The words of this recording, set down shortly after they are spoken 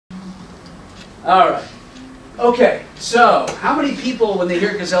All right. Okay, so how many people, when they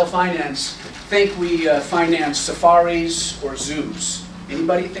hear Gazelle Finance, think we finance safaris or zoos?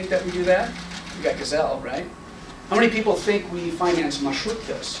 Anybody think that we do that? We got Gazelle, right? How many people think we finance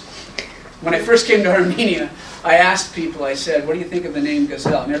marshrutkas? When I first came to Armenia, I asked people, I said, what do you think of the name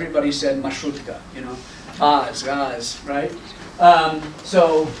Gazelle? And everybody said mashrutka, you know, Oz, right?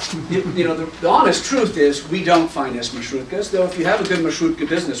 So, you know, the honest truth is we don't finance marshrutkas, though if you have a good marshrutka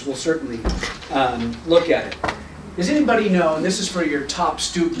business, we'll certainly look at it. Does anybody know, and this is for your top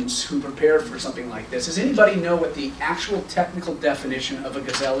students who prepare for something like this, does anybody know what the actual technical definition of a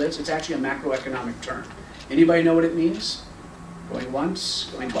gazelle is? It's actually a macroeconomic term. Anybody know what it means? Going once,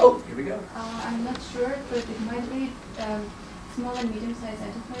 going twice. Oh, here we go. I'm not sure, but it might be small and medium-sized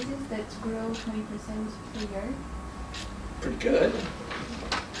enterprises that grow 20% per year. Pretty good.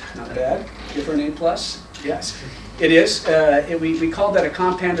 Not bad. Give her an A+. Yes, it is. We call that a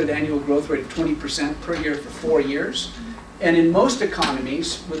compounded annual growth rate of 20% per year for 4 years. And in most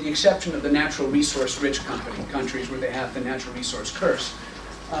economies, with the exception of the natural resource-rich countries where they have the natural resource curse,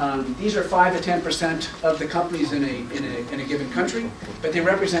 these are 5 to 10% of the companies in a given country, but they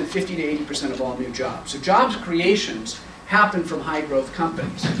represent 50 to 80% of all new jobs. So jobs creations happen from high-growth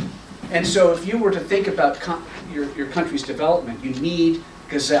companies. And so if you were to think about your country's development, you need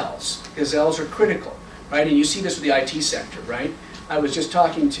gazelles. Gazelles are critical, right? And you see this with the IT sector, right? I was just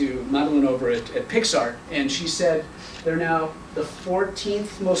talking to Madeline over at Pixar, and she said they're now the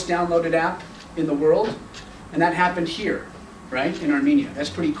 14th most downloaded app in the world, and that happened here, right, in Armenia. That's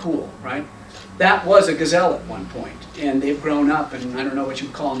pretty cool, right? That was a gazelle at one point, and they've grown up, and I don't know what you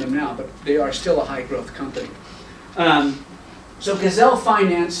call them now, but they are still a high-growth company. So Gazelle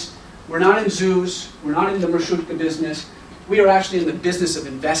Finance, we're not in zoos, we're not in the marshrutka business. We are actually in the business of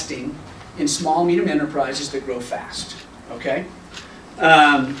investing in small, medium enterprises that grow fast, okay?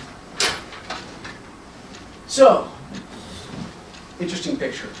 So, interesting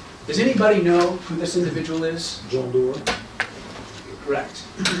picture. Does anybody know who this individual is? John Doerr. Correct.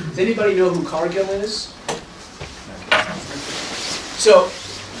 Does anybody know who Cargill is? So,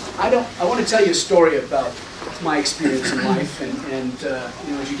 I want to tell you a story about my experience in life, and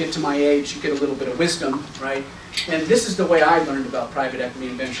you know, as you get to my age, you get a little bit of wisdom, right? And this is the way I learned about private equity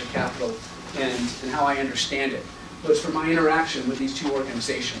and venture capital, and how I understand it, was from my interaction with these two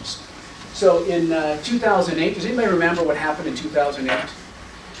organizations. So in 2008, does anybody remember what happened in 2008?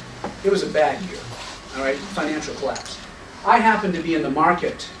 It was a bad year, all right, financial collapse. I happened to be in the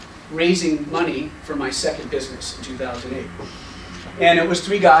market raising money for my second business in 2008. And it was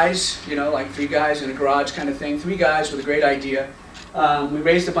 3 guys, you know, like 3 guys in a garage kind of thing, 3 guys with a great idea. We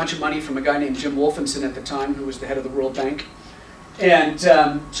raised a bunch of money from a guy named Jim Wolfenson at the time, who was the head of the World Bank. And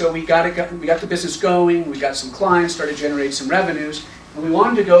so we got the business going, we got some clients, started generating some revenues, and we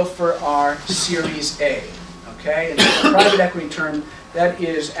wanted to go for our Series A, okay? And that's a private equity term, that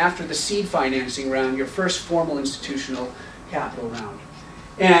is after the seed financing round, your first formal institutional capital round.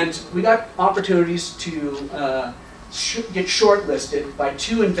 And we got opportunities to get shortlisted by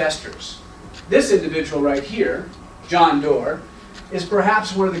 2 investors. This individual right here, John Doerr, is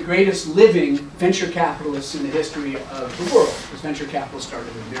perhaps one of the greatest living venture capitalists in the history of the world, because venture capital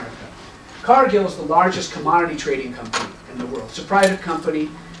started in America. Cargill is the largest commodity trading company in the world. It's a private company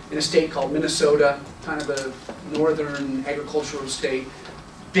in a state called Minnesota, kind of a northern agricultural state,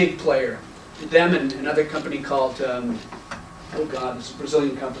 big player. Them and another company called, oh God, it's a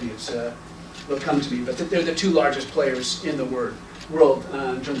Brazilian company, it'll come to me, but they're the 2 largest players in the world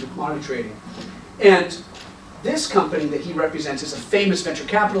in terms of commodity trading. And this company that he represents is a famous venture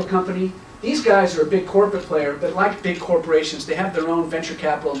capital company. These guys are a big corporate player, but like big corporations, they have their own venture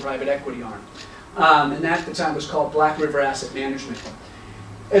capital and private equity arm. And that at the time was called Black River Asset Management.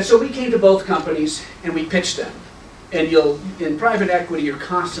 And so we came to both companies and we pitched them. And in private equity, you're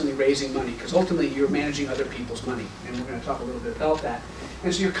constantly raising money, because ultimately you're managing other people's money. And we're going to talk a little bit about that.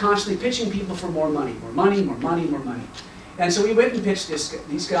 And so you're constantly pitching people for more money, more money, more money, more money. And so we went and pitched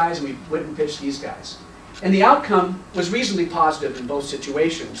these guys, and we went and pitched these guys. And the outcome was reasonably positive in both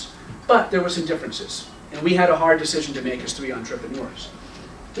situations, but there were some differences. And we had a hard decision to make as 3 entrepreneurs.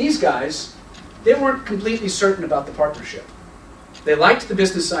 These guys, they weren't completely certain about the partnership. They liked the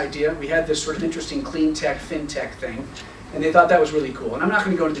business idea. We had this sort of interesting clean tech, fintech thing, and they thought that was really cool. And I'm not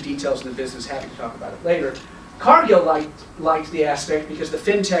going to go into the details of the business, happy to talk about it later. Cargill liked the aspect because the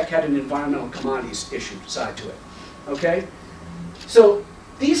fintech had an environmental commodities issue side to it. Okay? So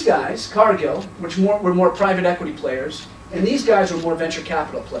these guys, Cargill, which were more private equity players, and these guys were more venture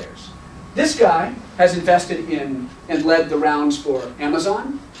capital players. This guy has invested in and led the rounds for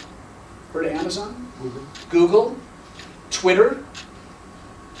Amazon. Heard of Amazon? Google. Twitter.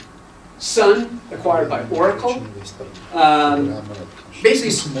 Sun, acquired by Oracle.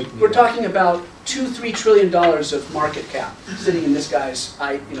 Basically, we're talking about $2–3 trillion of market cap sitting in this guy's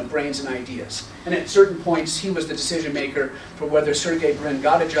brains and ideas. And at certain points, he was the decision maker for whether Sergey Brin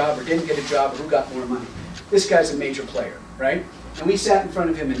got a job or didn't get a job or who got more money. This guy's a major player, right? And we sat in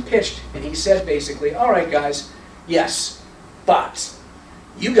front of him and pitched, and he said basically, all right, guys, yes, but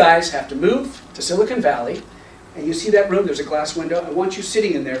you guys have to move to Silicon Valley, and you see that room, there's a glass window, I want you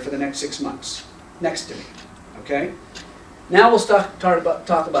sitting in there for the next 6 months, next to me, okay? Now we'll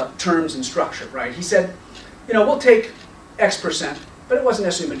talk about terms and structure, right? He said, you know, we'll take X%, but it wasn't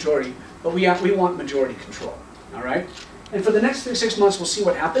necessarily majority, but we want majority control, all right? And for the next 6 months, we'll see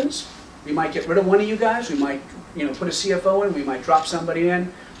what happens. We might get rid of one of you guys, we might put a CFO in, we might drop somebody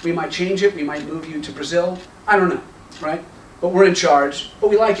in, we might change it, we might move you to Brazil, I don't know, right? But we're in charge, but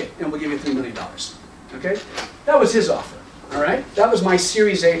we like it, and we'll give you $3 million, okay? That was his offer, all right? That was my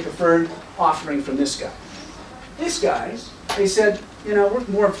Series A preferred offering from this guy. These guys, they said, you know, we're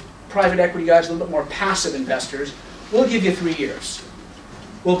more private equity guys, a little bit more passive investors, we'll give you 3 years.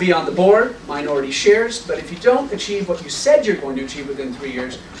 We'll be on the board, minority shares, but if you don't achieve what you said you're going to achieve within 3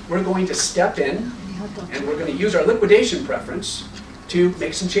 years, we're going to step in and we're going to use our liquidation preference to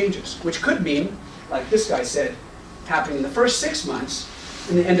make some changes, which could mean, like this guy said, happening in the first 6 months,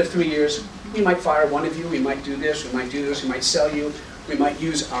 in the end of 3 years, we might fire one of you, we might do this, we might do this, we might sell you, we might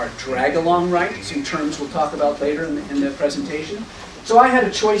use our drag-along rights in terms we'll talk about later in the presentation. So I had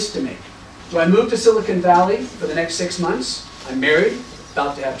a choice to make. Do I move to Silicon Valley for the next 6 months? I'm married,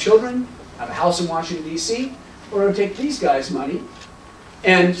 about to have children, have a house in Washington, D.C., or do I take these guys' money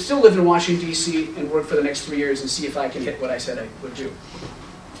and still live in Washington, D.C. and work for the next 3 years and see if I can hit what I said I would do?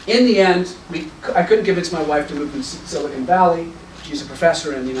 In the end, I couldn't convince my wife to move to Silicon Valley. She's a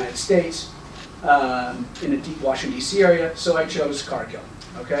professor in the United States, in the Washington, D.C. area, so I chose Cargill,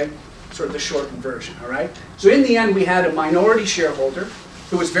 okay? Sort of the shortened version, all right? So in the end, we had a minority shareholder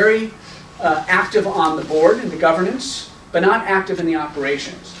who was very active on the board and the governance, but not active in the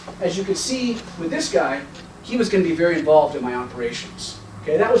operations. As you can see with this guy, he was going to be very involved in my operations.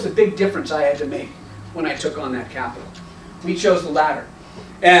 Okay, that was the big difference I had to make when I took on that capital. We chose the latter.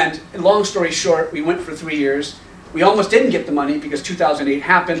 And long story short, we went for 3 years. We almost didn't get the money because 2008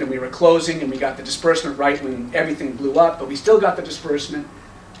 happened and we were closing and we got the disbursement right when everything blew up, but we still got the disbursement.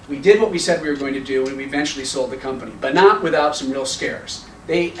 We did what we said we were going to do and we eventually sold the company, but not without some real scares.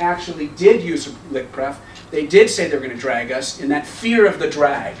 They actually did use lick-pref. They did say they were going to drag us, and that fear of the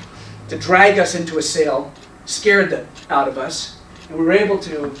drag, to drag us into a sale, scared the out of us, and we were able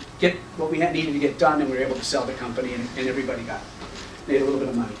to get what we needed to get done, and we were able to sell the company, and everybody made a little bit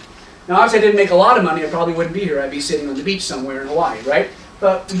of money. Now, obviously, I didn't make a lot of money. I probably wouldn't be here. I'd be sitting on the beach somewhere in Hawaii, right?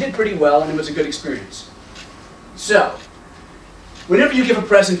 But we did pretty well, and it was a good experience. So, whenever you give a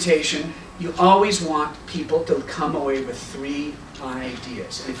presentation, you always want people to come away with 3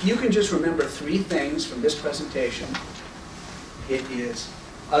 ideas. And if you can just remember 3 things from this presentation, it is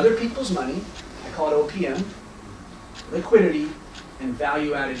other people's money, I call it OPM, liquidity, and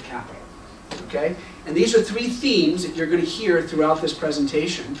value-added capital. Okay? And these are 3 themes that you're going to hear throughout this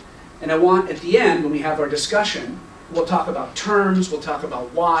presentation. And I want, at the end, when we have our discussion, we'll talk about terms, we'll talk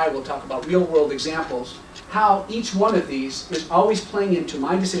about why, we'll talk about real-world examples, how each one of these is always playing into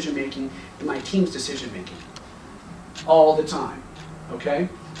my decision-making and my team's decision-making. All the time. Okay?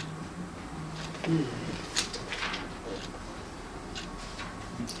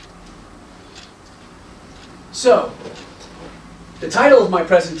 So, the title of my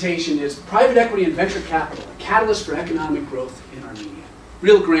presentation is Private Equity and Venture Capital, a Catalyst for Economic Growth in Armenia.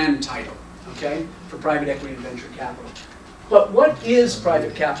 Real grand title, okay, for private equity and venture capital. But what is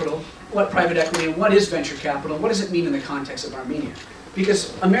private capital, what private equity, and what is venture capital? What does it mean in the context of Armenia?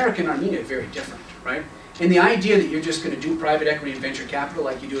 Because America and Armenia are very different, right? And the idea that you're just going to do private equity and venture capital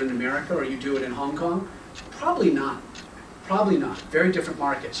like you do it in America or you do it in Hong Kong, probably not. Probably not. Very different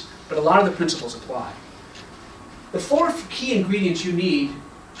markets. But a lot of the principles apply. The 4 key ingredients you need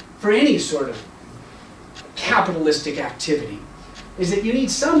for any sort of capitalistic activity is that you need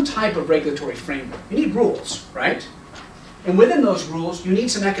some type of regulatory framework. You need rules, right? And within those rules, you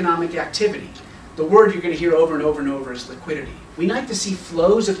need some economic activity. The word you're going to hear over and over and over is liquidity. We like to see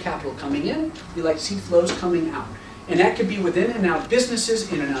flows of capital coming in. We like to see flows coming out. And that could be within and out of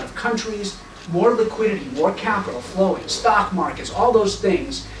businesses, in and out of countries, more liquidity, more capital flowing, stock markets, all those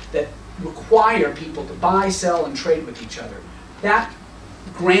things that require people to buy, sell, and trade with each other. That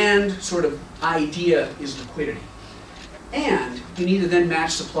grand sort of idea is liquidity. And you need to then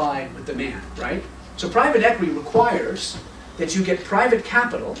match supply with demand, right? So private equity requires that you get private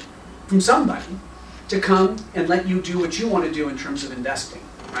capital from somebody to come and let you do what you want to do in terms of investing,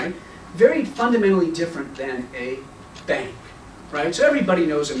 right? very fundamentally different than a bank, right? So everybody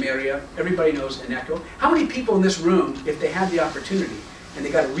knows Ameria, everybody knows Eneco. How many people in this room, if they had the opportunity and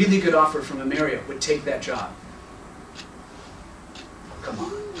they got a really good offer from Ameria, would take that job? Come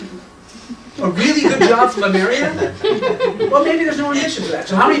on. A really good job from Ameria? Well, maybe there's no ambition for that.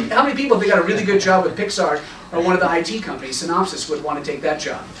 So how many people, if they got a really good job with Pixar or one of the IT companies, Synopsys, would want to take that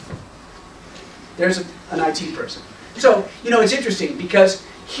job? There's an IT person. So, it's interesting because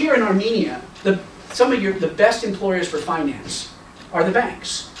here in Armenia, some of the best employers for finance are the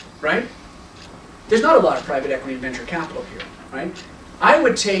banks, right? There's not a lot of private equity and venture capital here, right? I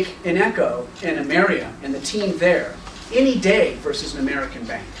would take Eneco and Ameria and the team there any day versus an American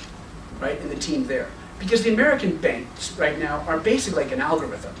bank, right, and the team there. Because the American banks right now are basically like an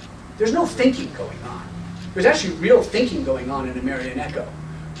algorithm. There's no thinking going on. There's actually real thinking going on in Ameria and Eneco,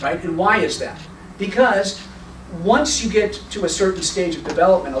 right? And why is that? Because once you get to a certain stage of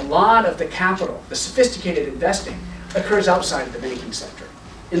development, a lot of the capital, the sophisticated investing, occurs outside of the banking sector,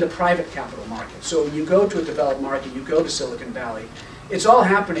 in the private capital market. So when you go to a developed market, you go to Silicon Valley, it's all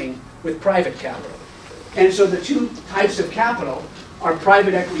happening with private capital. And so the two types of capital are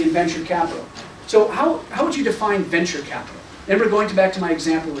private equity and venture capital. So how would you define venture capital? Remember going back to my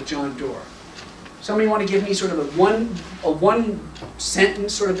example with John Doerr. Somebody want to give me sort of a one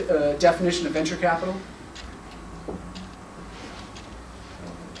sentence sort of definition of venture capital?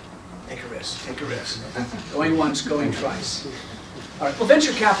 Take a risk, take a risk. Going once, going twice. All right, well,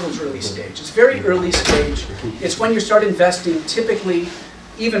 venture capital is early stage. It's very early stage. It's when you start investing, typically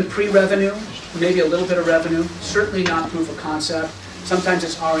even pre-revenue, maybe a little bit of revenue, certainly not proof of concept. Sometimes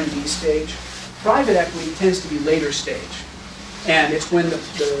it's R&D stage. Private equity tends to be later stage. And it's when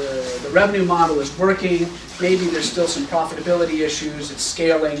the revenue model is working, maybe there's still some profitability issues, it's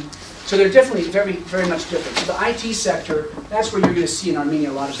scaling. So they're definitely very, very much different. So the IT sector, that's where you're going to see in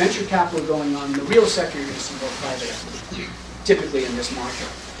Armenia a lot of venture capital going on. In the real sector, you're going to see more private equity, typically in this market.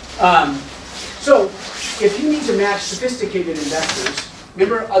 So if you need to match sophisticated investors,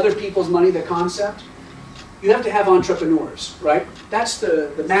 remember other people's money, the concept? You have to have entrepreneurs, right? That's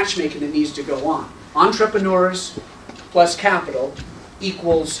the matchmaking that needs to go on. Entrepreneurs plus capital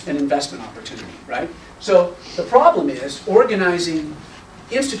equals an investment opportunity, right? So the problem is organizing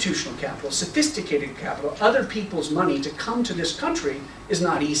institutional capital, sophisticated capital, other people's money to come to this country is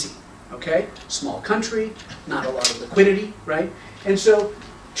not easy, okay? Small country, not a lot of liquidity, right? And so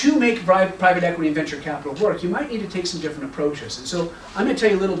to make private equity and venture capital work, you might need to take some different approaches. And so I'm going to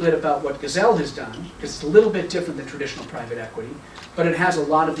tell you a little bit about what Gazelle has done, because it's a little bit different than traditional private equity, but it has a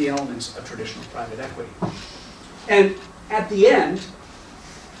lot of the elements of traditional private equity. And at the end,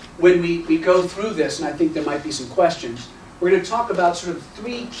 when we go through this, and I think there might be some questions, we're going to talk about sort of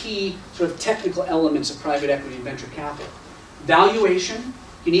three key sort of technical elements of private equity and venture capital. Valuation,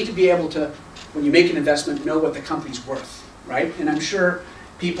 you need to be able to, when you make an investment, know what the company's worth, right? And I'm sure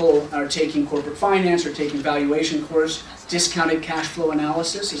people are taking corporate finance or taking valuation course. Discounted cash flow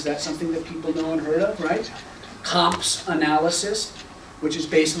analysis, is that something that people know and heard of, right? Comps analysis, which is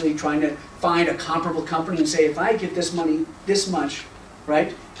basically trying to find a comparable company and say, if I get this money, this much,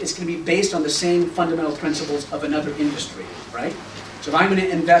 right, it's going to be based on the same fundamental principles of another industry, right? So if I'm going to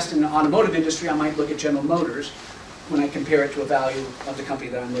invest in the automotive industry, I might look at General Motors when I compare it to a value of the company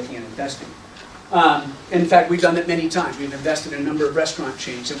that I'm looking at investing. In fact, we've done that many times. We've invested in a number of restaurant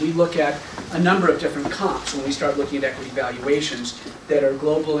chains, and we look at a number of different comps when we start looking at equity valuations that are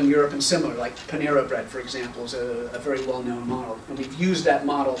global in Europe and similar, like Panera Bread, for example, is a very well-known model. And we've used that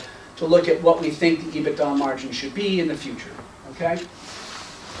model to look at what we think the EBITDA margin should be in the future, okay?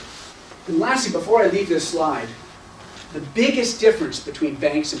 And lastly, before I leave this slide, the biggest difference between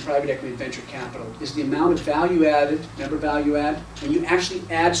banks and private equity and venture capital is the amount of value added, remember value add, when you actually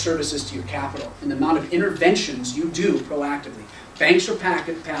add services to your capital, and the amount of interventions you do proactively. Banks are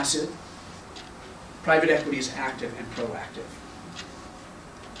passive, private equity is active and proactive.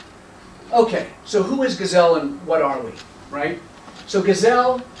 Okay, so who is Gazelle and what are we, right? So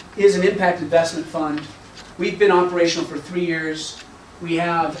Gazelle is an impact investment fund. We've been operational for 3 years. We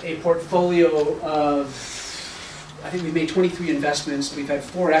have a portfolio of, I think we've made 23 investments. We've had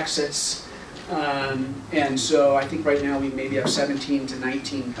 4 exits. And so I think right now we maybe have 17 to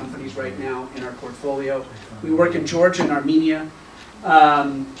 19 companies right now in our portfolio. We work in Georgia and Armenia.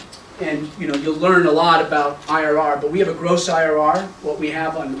 And you'll learn a lot about IRR, but we have a gross IRR, what we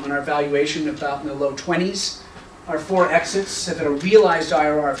have on our valuation, about in the low 20s. Our 4 exits have a realized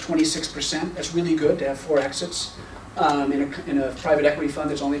IRR of 26%. That's really good to have 4 exits in a private equity fund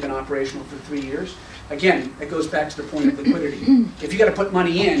that's only been operational for 3 years. Again, that goes back to the point of liquidity. If you got to put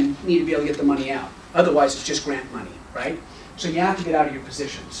money in, you need to be able to get the money out. Otherwise, it's just grant money, right? So you have to get out of your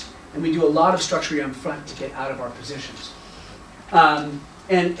positions. And we do a lot of structuring up front to get out of our positions.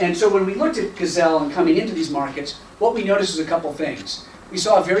 And so when we looked at Gazelle and coming into these markets, what we noticed is a couple things. We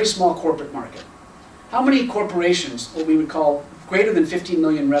saw a very small corporate market. How many corporations, what we would call greater than 15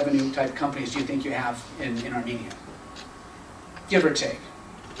 million revenue type companies, do you think you have in Armenia? Give or take.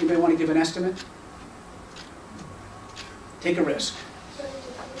 Anybody want to give an estimate? Take a risk.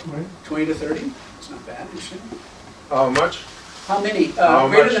 20 to 30? It's not bad, interesting. How much? How many? How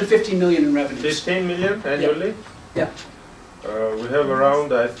greater much? than 15 million in revenues. 15 million annually? Yeah. We have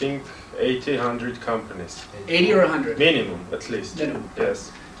around, I think, 100 companies. 80 or 100? Minimum, at least. Minimum.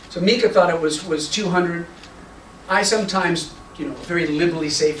 Yes. So Mika thought it was 200. I sometimes, very liberally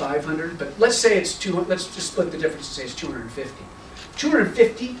say 500, but let's say it's 200. Let's just split the difference and say it's 250.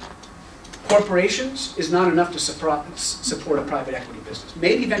 250 corporations is not enough to support a private equity business.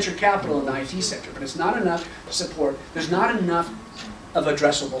 Maybe venture capital in the IT sector, but it's not enough to support. There's not enough of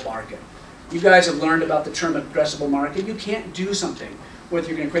addressable market. You guys have learned about the term addressable market. You can't do something, whether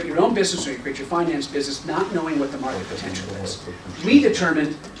you're going to create your own business or you create your finance business, not knowing what the market potential is. We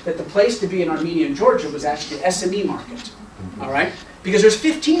determined that the place to be in Armenia and Georgia was actually the SME market, all right? Because there's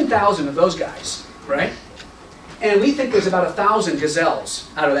 15,000 of those guys, right? And we think there's about 1,000 gazelles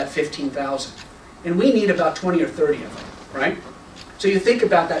out of that 15,000. And we need about 20 or 30 of them, right? So you think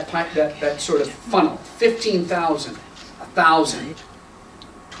about that sort of funnel, 15,000, 1,000,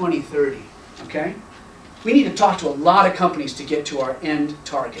 20, 30, okay? We need to talk to a lot of companies to get to our end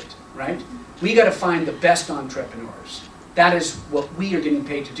target, right? We got to find the best entrepreneurs. That is what we are getting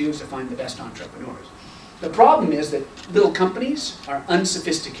paid to do, is to find the best entrepreneurs. The problem is that little companies are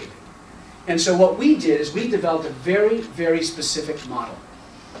unsophisticated. And so what we did is we developed a very, very specific model.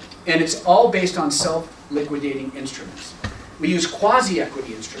 And it's all based on self-liquidating instruments. We use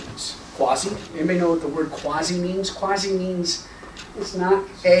quasi-equity instruments. Quasi, anybody know what the word quasi means? Quasi means it's not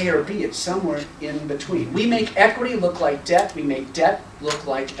A or B, it's somewhere in between. We make equity look like debt, we make debt look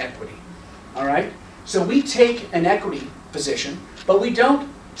like equity. All right? So we take an equity position, but we don't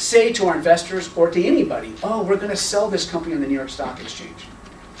say to our investors or to anybody, oh, we're going to sell this company on the New York Stock Exchange.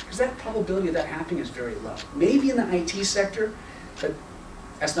 Because that probability of that happening is very low. Maybe in the IT sector, but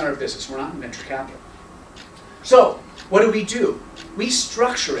that's not our business. We're not in venture capital. So what do? We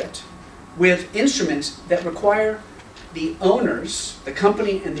structure it with instruments that require the owners, the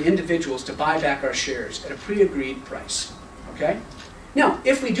company, and the individuals to buy back our shares at a pre-agreed price. Okay? Now,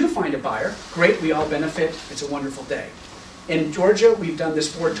 if we do find a buyer, great, we all benefit. It's a wonderful day. In Georgia, we've done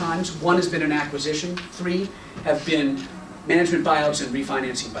this 4 times. 1 has been an acquisition. 3 have been management buyouts and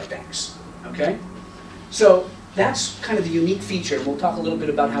refinancing by banks. Okay? So that's kind of the unique feature. We'll talk a little bit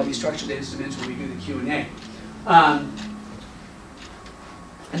about how we structure the instruments when we do the Q&A.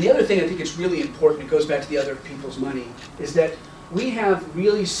 And the other thing I think it's really important, it goes back to the other people's money, is that we have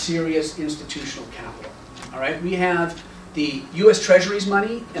really serious institutional capital. All right? We have the US Treasury's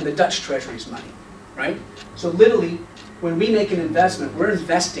money and the Dutch Treasury's money. Right? So literally, when we make an investment, we're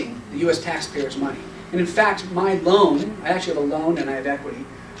investing the US taxpayers' money. And in fact, my loan, I actually have a loan and I have equity.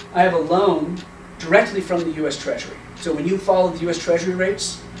 I have a loan directly from the US Treasury. So when you follow the US Treasury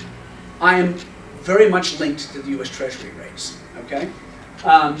rates, I am very much linked to the US Treasury rates. Okay?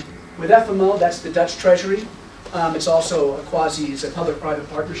 With FMO, that's the Dutch Treasury. It's also a it's a public-private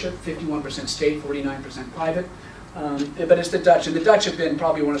partnership, 51% state, 49% private. But it's the Dutch, and the Dutch have been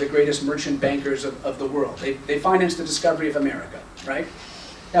probably one of the greatest merchant bankers of the world. They financed the discovery of America, right?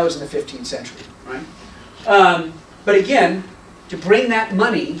 That was in the 15th century, right? But again, to bring that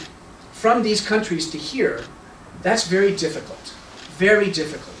money from these countries to here, that's very difficult. Very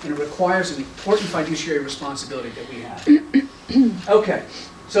difficult, and it requires an important fiduciary responsibility that we have. Okay,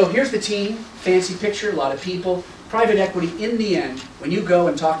 so here's the team, fancy picture, a lot of people. Private equity, in the end, when you go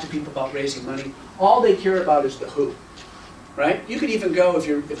and talk to people about raising money, all they care about is the who, right? You could even go, if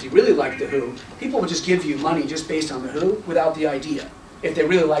you really like the who, people will just give you money just based on the who without the idea, if they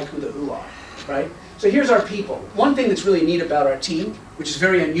really like who the who are, right? So here's our people. One thing that's really neat about our team, which is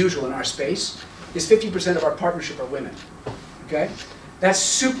very unusual in our space, is 50% of our partnership are women, okay? That's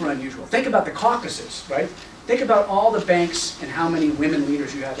super unusual. Think about the Caucasus, right? Think about all the banks and how many women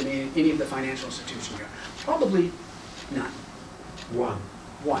leaders you have in any of the financial institutions here. Probably none. One.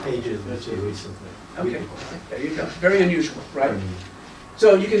 Ages recently. Okay, there you go. Very unusual, right?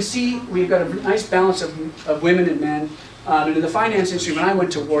 So you can see we've got a nice balance of women and men. And in the finance industry, when I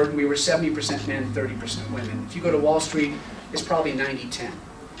went to Wharton, we were 70% men, 30% women. If you go to Wall Street, it's probably 90-10,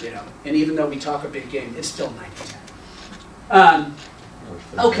 you know. And even though we talk a big game, it's still 90-10.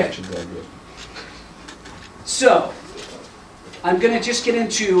 Okay. So, I'm going to just get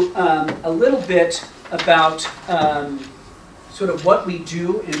into a little bit about sort of what we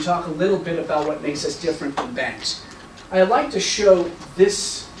do and talk a little bit about what makes us different from banks. I'd like to show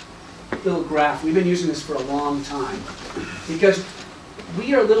this little graph. We've been using this for a long time because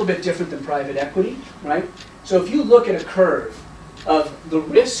we are a little bit different than private equity, right? So if you look at a curve of the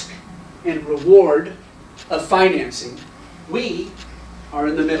risk and reward of financing, we are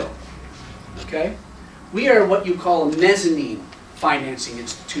in the middle, okay? We are what you call a mezzanine financing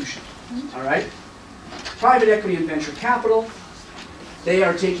institution, all right? Private equity and venture capital, they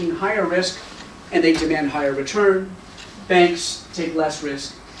are taking higher risk and they demand higher return. Banks take less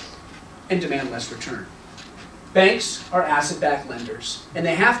risk and demand less return. Banks are asset-backed lenders, and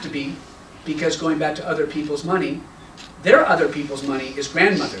they have to be, because going back to other people's money, their other people's money is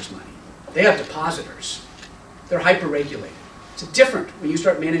grandmother's money. They have depositors. They're hyper-regulated. It's different when you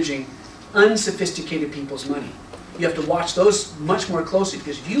start managing unsophisticated people's money. You have to watch those much more closely,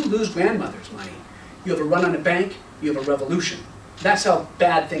 because if you lose grandmother's money, you have a run on a bank, you have a revolution. That's how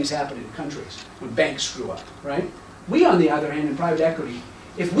bad things happen in countries, when banks screw up, right? We, on the other hand, in private equity,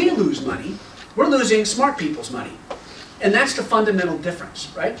 if we lose money, we're losing smart people's money. And that's the fundamental difference,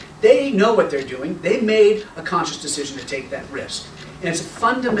 right? They know what they're doing. They made a conscious decision to take that risk. And it's a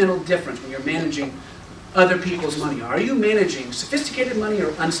fundamental difference when you're managing other people's money. Are you managing sophisticated money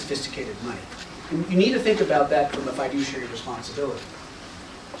or unsophisticated money? And you need to think about that from a fiduciary responsibility.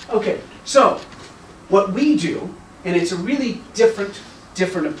 Okay, so what we do, and it's a really different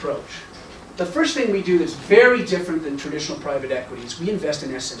approach. The first thing we do that's very different than traditional private equity is we invest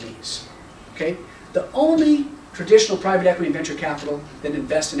in SMEs. Okay? The only traditional private equity and venture capital that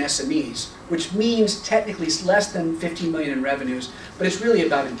invest in SMEs, which means technically it's less than 15 million in revenues, but it's really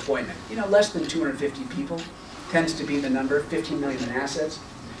about employment. You know, less than 250 people tends to be the number, 15 million in assets.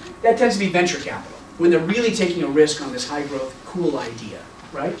 That tends to be venture capital, when they're really taking a risk on this high growth, cool idea,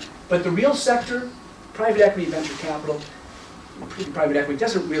 right? But the real sector, private equity and venture capital, private equity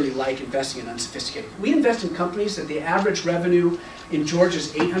doesn't really like investing in unsophisticated. We invest in companies that the average revenue in Georgia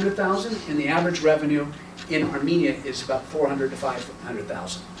is 800,000, and the average revenue in Armenia is about 400 to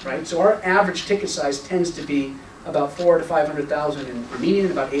 500,000, right? So our average ticket size tends to be about 400 to 500,000 in Armenia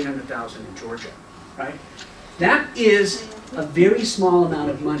and about 800,000 in Georgia, right? That is a very small amount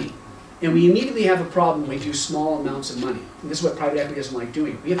of money. And we immediately have a problem when we do small amounts of money. And this is what private equity doesn't like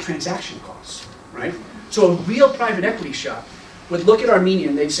doing. We have transaction costs, right? So a real private equity shop would look at Armenia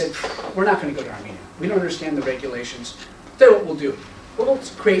and they'd say, we're not going to go to Armenia. We don't understand the regulations. Tell you what we'll do. We'll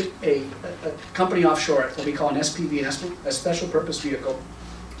create a company offshore, what we call an SPV, a special purpose vehicle.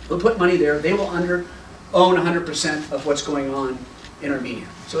 We'll put money there. They will own 100% of what's going on in Armenia.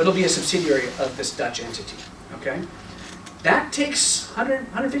 So it'll be a subsidiary of this Dutch entity, okay? That takes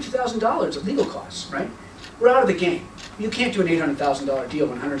 $150,000 of legal costs, right? We're out of the game. You can't do an $800,000 deal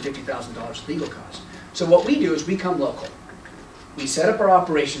with $150,000 legal costs. So what we do is we come local. We set up our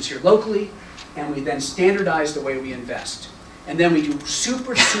operations here locally, and we then standardize the way we invest. And then we do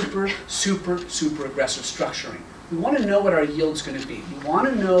super aggressive structuring. We want to know what our yield's going to be. We want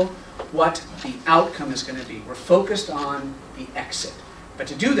to know what the outcome is going to be. We're focused on the exit. But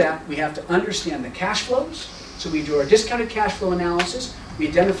to do that, we have to understand the cash flows. So we do our discounted cash flow analysis. We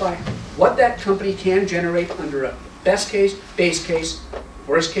identify what that company can generate under a best case, base case,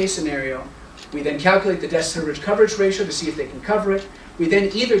 worst case scenario. We then calculate the debt service coverage ratio to see if they can cover it. We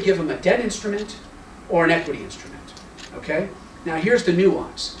then either give them a debt instrument or an equity instrument. Okay? Now here's the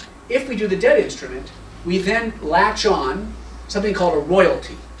nuance. If we do the debt instrument, we then latch on something called a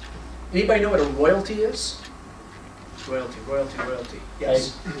royalty. Anybody know what a royalty is? Royalty.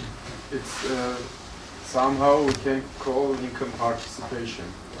 Yes. It's somehow we can call income participation.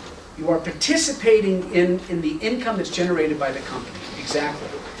 You are participating in the income that's generated by the company. Exactly.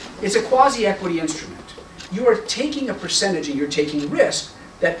 It's a quasi-equity instrument. You are taking a percentage and you're taking risk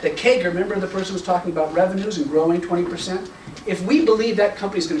that the CAGR, remember the person was talking about revenues and growing 20%? If we believe that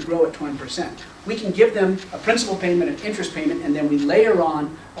company is going to grow at 20%, we can give them a principal payment, an interest payment, and then we layer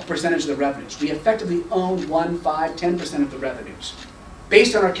on a percentage of the revenues. We effectively own 1, 5, 10% of the revenues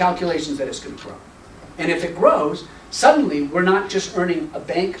based on our calculations that it's going to grow. And if it grows, suddenly we're not just earning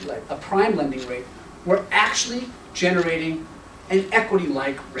a prime lending rate, we're actually generating an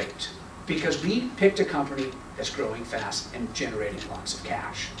equity-like rate because we picked a company that's growing fast and generating lots of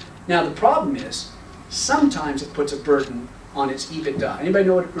cash. Now the problem is, sometimes it puts a burden on its EBITDA. Anybody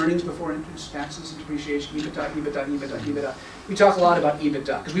know what earnings before interest, taxes, and depreciation, EBITDA? We talk a lot about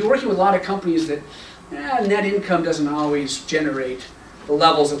EBITDA because we're working with a lot of companies that net income doesn't always generate the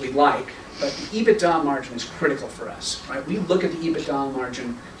levels that we'd like, but the EBITDA margin is critical for us, right? We look at the EBITDA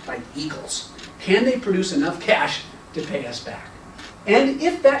margin like eagles. Can they produce enough cash to pay us back? And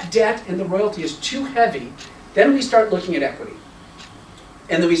if that debt and the royalty is too heavy, then we start looking at equity.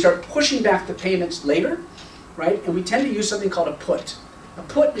 And then we start pushing back the payments later, right? And we tend to use something called a put. A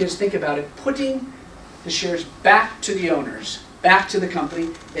put is, think about it, putting the shares back to the owners, back to the company.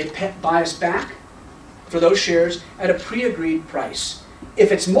 They buy us back for those shares at a pre-agreed price.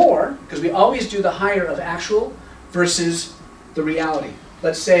 If it's more, because we always do the higher of actual versus the reality.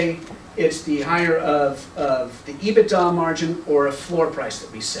 Let's say it's the higher of the EBITDA margin or a floor price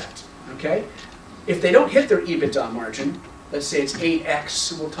that we set, okay? If they don't hit their EBITDA margin, let's say it's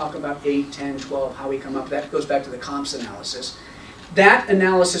 8x, we'll talk about 8, 10, 12, how we come up, that goes back to the comps analysis. That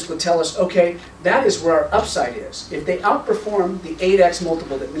analysis would tell us, okay, that is where our upside is. If they outperform the 8x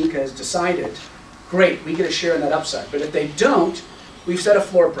multiple that Mika has decided, great, we get a share in that upside. But if they don't, we've set a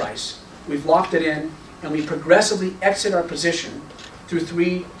floor price, we've locked it in, and we progressively exit our position through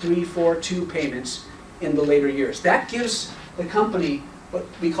 3, 4, 2 payments in the later years. That gives the company what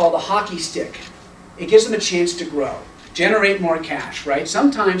we call the hockey stick. It gives them a chance to grow, generate more cash, right?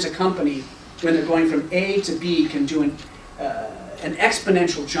 Sometimes a company, when they're going from A to B, can do an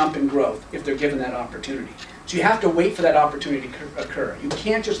exponential jump in growth if they're given that opportunity. So you have to wait for that opportunity to occur. You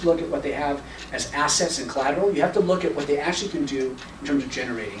can't just look at what they have as assets and collateral. You have to look at what they actually can do in terms of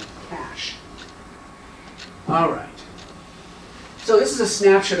generating cash. All right. So this is a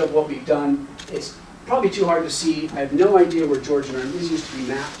snapshot of what we've done. It's probably too hard to see. I have no idea where Georgia and Armenia used to be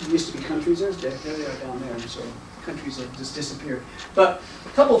mapped. These used to be countries. There they are down there. So countries have just disappeared. But a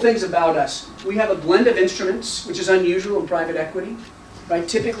couple things about us. We have a blend of instruments, which is unusual in private equity. Right?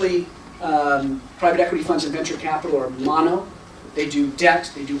 Typically, private equity funds and venture capital are mono. They do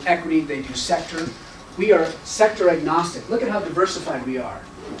debt, they do equity, they do sector. We are sector agnostic. Look at how diversified we are.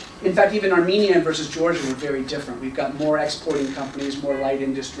 In fact, even Armenia versus Georgia were very different. We've got more exporting companies, more light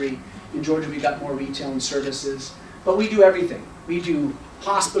industry. In Georgia, we've got more retail and services. But we do everything. We do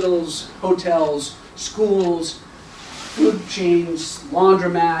hospitals, hotels, schools, food chains,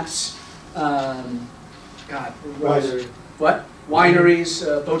 laundromats,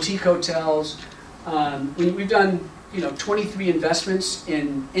 wineries, boutique hotels. We've done 23 investments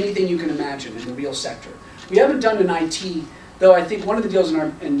in anything you can imagine in the real sector. We haven't done an IT, though I think one of the deals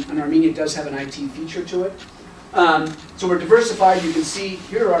in Armenia does have an IT feature to it. So we're diversified. You can see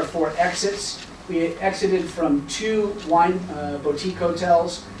here are our 4 exits. We exited from 2 wine boutique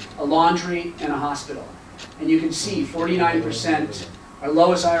hotels, a laundry, and a hospital. And you can see 49%. Our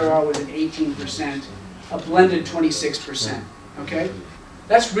lowest IRR was at 18%, a blended 26%. Okay?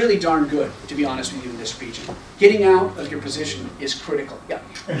 That's really darn good, to be honest with you, in this region. Getting out of your position is critical. Yeah.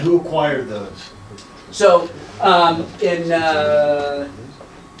 And who acquired those? So,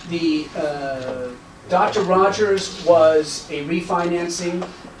 Dr. Rogers was a refinancing.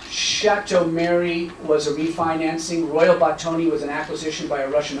 Chateau Mary was a refinancing. Royal Batoni was an acquisition by a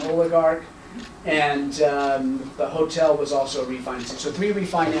Russian oligarch. And the hotel was also a refinancing. So 3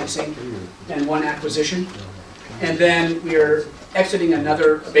 refinancing and 1 acquisition. And then we're exiting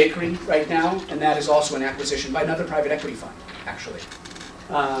another bakery right now, and that is also an acquisition by another private equity fund, actually.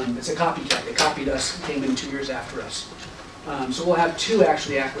 It's a copycat. They copied us, came in 2 years after us. So we'll have 2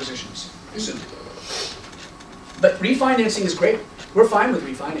 actually acquisitions soon. But refinancing is great. We're fine with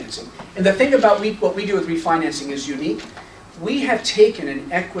refinancing. And the thing about what we do with refinancing is unique. We have taken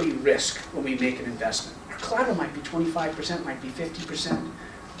an equity risk when we make an investment. Our collateral might be 25%, might be 50%,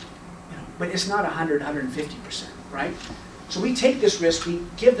 but it's not 100, 150%, right? So we take this risk, we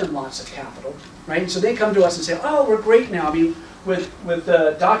give them lots of capital, right? So they come to us and say, oh, we're great now. I mean, with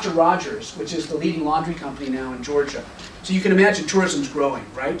Dr. Rogers, which is the leading laundry company now in Georgia. So you can imagine tourism's growing,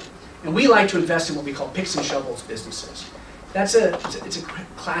 right? And we like to invest in what we call picks and shovels businesses. It's a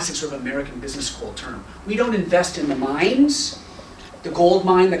classic sort of American business school term. We don't invest in the mines, the gold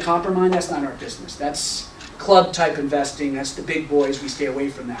mine, the copper mine. That's not our business. That's club type investing. That's the big boys. We stay away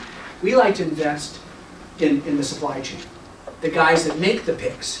from that. We like to invest in the supply chain. The guys that make the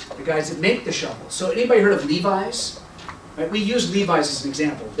picks, the guys that make the shovels. So anybody heard of Levi's? Right? We use Levi's as an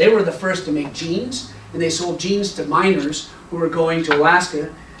example. They were the first to make jeans, and they sold jeans to miners who were going to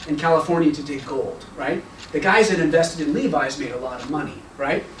Alaska and California to dig gold, right? The guys that invested in Levi's made a lot of money,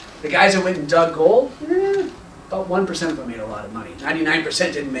 right? The guys that went and dug gold, about 1% of them made a lot of money.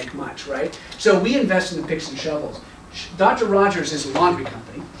 99% didn't make much, right? So we invest in the picks and shovels. Dr. Rogers is a laundry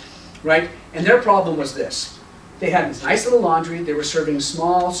company, right? And their problem was this. They had this nice little laundry. They were serving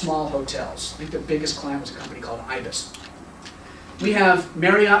small hotels. I think their biggest client was a company called Ibis. We have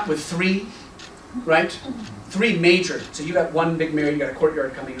Marriott with 3, right? 3 major. So you got 1 big Marriott, you got a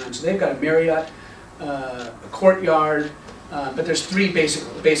Courtyard coming on. So they've got a Marriott, a Courtyard, but there's 3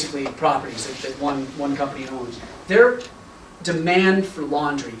 basically properties that one company owns. Their demand for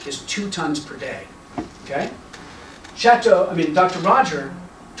laundry is 2 tons per day. Okay? Dr. Roger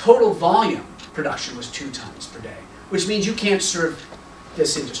total volume production was 2 tons per day, which means you can't serve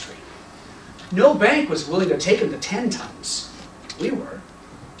this industry. No bank was willing to take them to 10 tons. We were,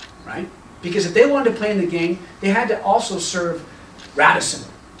 right? Because if they wanted to play in the game, they had to also serve Radisson,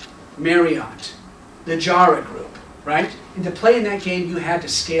 Marriott, the Jara Group, right? And to play in that game, you had to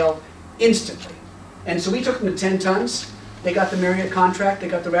scale instantly. And so we took them to 10 tons. They got the Marriott contract, they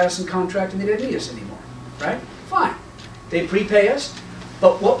got the Radisson contract, and they didn't need us anymore, right? Fine. They prepay us,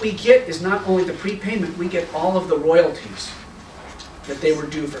 but what we get is not only the prepayment, we get all of the royalties that they were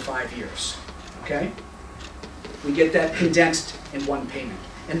due for 5 years, okay? We get that condensed in one payment.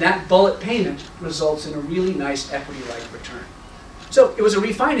 And that bullet payment results in a really nice equity-like return. So it was a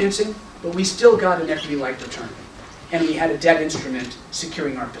refinancing, but we still got an equity-like return. And we had a debt instrument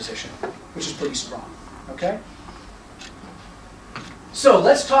securing our position, which is pretty strong, okay? So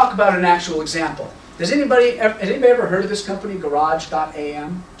let's talk about an actual example. Has anybody ever heard of this company,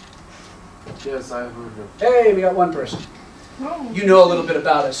 Garage.am? Yes, I heard of. Hey, we got one person. Oh. You know a little bit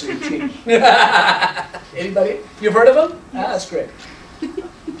about us, so you're cheating. Anybody? You've heard of them? Ah, that's great.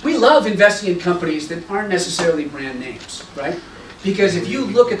 We love investing in companies that aren't necessarily brand names, right? Because if you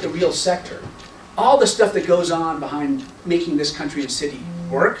look at the real sector, all the stuff that goes on behind making this country and city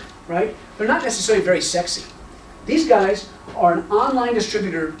work, right? They're not necessarily very sexy. These guys are an online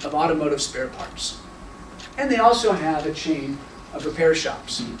distributor of automotive spare parts. And they also have a chain of repair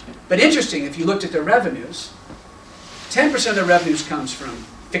shops. But interesting, if you looked at their revenues, 10% of their revenues comes from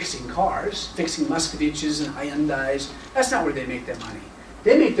fixing cars, fixing Muscoviches and Hyundais. That's not where they make their money.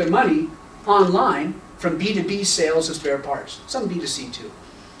 They make their money online from B2B sales of spare parts, some B2C too.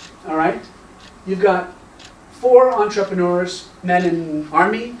 All right? You've got 4 entrepreneurs, men in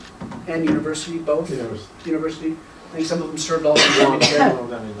Army and university, both. University. I think some of them served all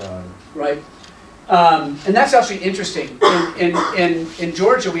the right? And that's actually interesting. In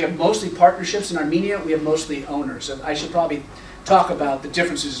Georgia, we have mostly partnerships. In Armenia, we have mostly owners. And I should probably talk about the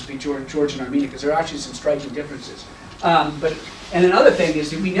differences between Georgia and Armenia, because there are actually some striking differences. And another thing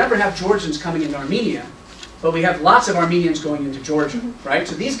is that we never have Georgians coming into Armenia, but we have lots of Armenians going into Georgia, right?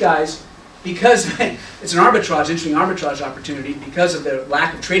 So these guys, because it's an arbitrage, interesting arbitrage opportunity, because of their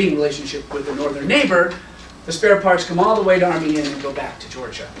lack of trading relationship with the northern neighbor, the spare parts come all the way to Armenia and then go back to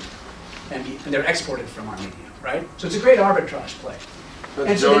Georgia. And they're exported from Armenia, right? So it's a great arbitrage play. But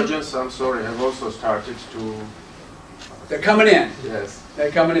and so Georgians, I'm sorry, have also started to... They're coming in. Yes.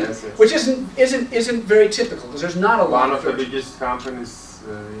 They're coming in, yes, yes. which isn't very typical, because there's not a lot One of the Georgia. biggest companies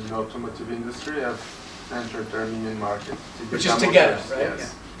in the automotive industry have entered the Armenian market. Which is together, right? Yes.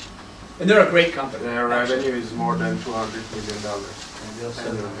 Yeah. And they're a great company. Their actually. revenue is more than $200 million. And we also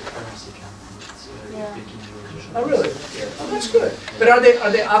have a currency company. It's Yeah. speaking Georgian. Oh, really? Oh, that's good. But are they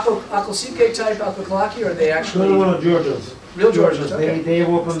Akolsike type Akokalaki, or are they actually No, Georgians. real Georgians? Okay. They've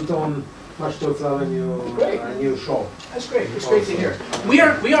opened on Mashtovs Avenue Great. a new shop. That's great. It's great to hear.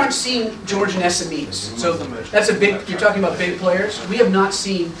 We aren't seeing Georgian SMEs. So that's a big. You're talking about big players. We have not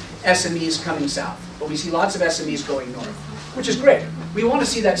seen SMEs coming south, but we see lots of SMEs going north, which is great. We want to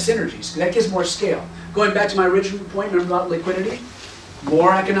see that synergies. That gives more scale. Going back to my original point about liquidity,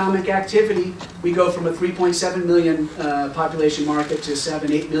 more economic activity. We go from a 3.7 million population market to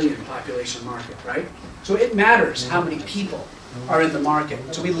 7-8 million population market, right? So it matters how many people are in the market.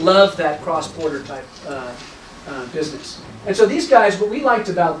 So we love that cross-border type business. And so these guys, what we liked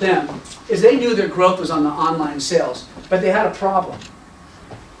about them is they knew their growth was on the online sales, but they had a problem.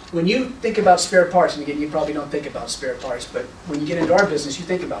 When you think about spare parts, and again, you probably don't think about spare parts, but when you get into our business, you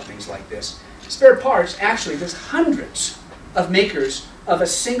think about things like this. Spare parts, actually, there's hundreds of makers of a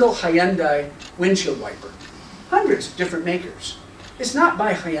single Hyundai windshield wiper. Hundreds of different makers. It's not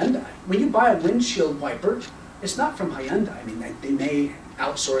by Hyundai. When you buy a windshield wiper, it's not from Hyundai. I mean, they may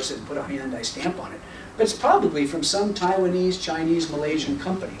outsource it and put a Hyundai stamp on it, but it's probably from some Taiwanese, Chinese, Malaysian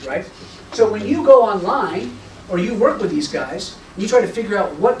company, right? So when you go online, or you work with these guys, and you try to figure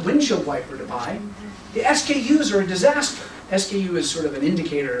out what windshield wiper to buy, the SKUs are a disaster. SKU is sort of an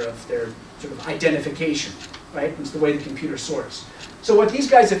indicator of their sort of identification, right? It's the way the computer sorts. So what these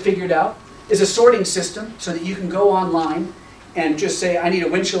guys have figured out is a sorting system so that you can go online and just say, I need a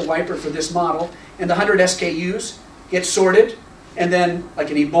windshield wiper for this model, and the 100 SKUs get sorted, and then like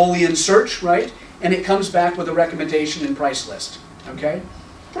an Ebolian search, right? And it comes back with a recommendation and price list, okay?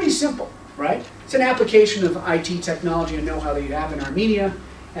 Pretty simple, right? It's an application of IT technology and know-how that you have in Armenia,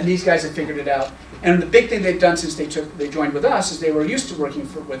 and these guys have figured it out. And the big thing they've done since they joined with us is they were used to working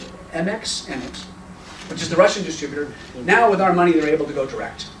with MX, which is the Russian distributor. Now with our money, they're able to go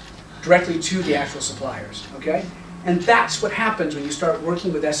directly to the actual suppliers, okay? And that's what happens when you start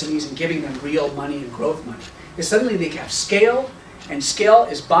working with SMEs and giving them real money and growth money. Is suddenly they have scale, And scale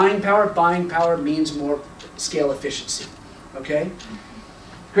is buying power. Buying power means more scale efficiency. Okay?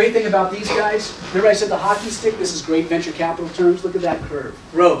 Great thing about these guys, remember I said the hockey stick? This is great venture capital terms. Look at that curve.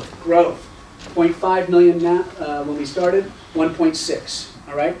 Growth, growth. 0.5 million now, when we started, 1.6.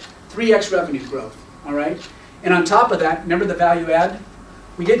 All right? 3x revenue growth. All right? And on top of that, remember the value add?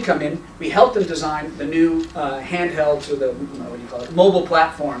 We did come in. We helped them design the new handheld, to the what do you call it, mobile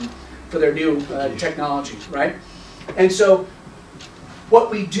platform for their new technology, right? And so what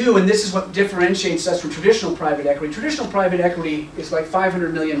we do, and this is what differentiates us from traditional private equity. Traditional private equity is like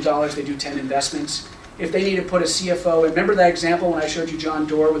 $500 million. They do 10 investments. If they need to put a CFO, and remember that example when I showed you John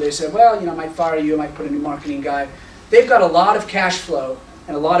Doerr, where they said, well, you know, I might fire you, I might put a new marketing guy. They've got a lot of cash flow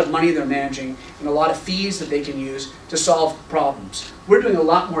and a lot of money they're managing and a lot of fees that they can use to solve problems. We're doing a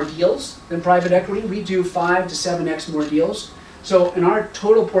lot more deals than private equity. We do 5 to 7x more deals. So in our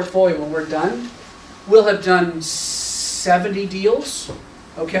total portfolio, when we're done, we'll have done 70 deals,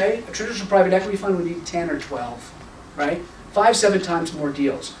 okay? A traditional private equity fund would need 10 or 12, right? 5, 7 times more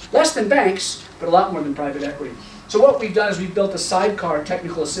deals. Less than banks, but a lot more than private equity. So what we've done is we've built a sidecar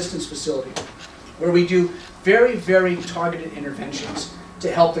technical assistance facility where we do very, very targeted interventions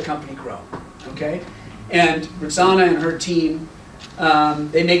to help the company grow, okay? And Roxana and her team,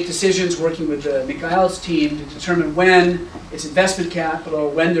 they make decisions working with Mikhail's team to determine when it's investment capital,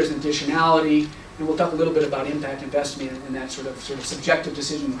 when there's additionality, and we'll talk a little bit about impact investing and that sort of subjective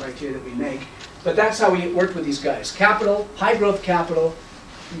decision criteria that we make. But that's how we work with these guys. Capital, high growth capital,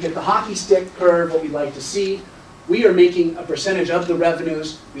 you get the hockey stick curve, what we like to see. We are making a percentage of the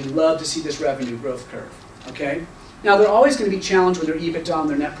revenues. We love to see this revenue growth curve, okay? Now, they're always going to be challenged with their EBITDA and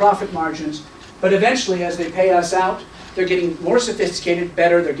their net profit margins, but eventually, as they pay us out, they're getting more sophisticated,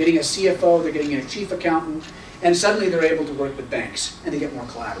 better, they're getting a CFO, they're getting a chief accountant, and suddenly they're able to work with banks, and they get more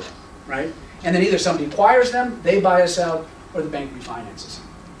collateral, right? And then either somebody acquires them, they buy us out, or the bank refinances them.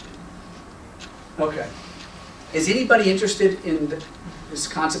 Okay. Is anybody interested in this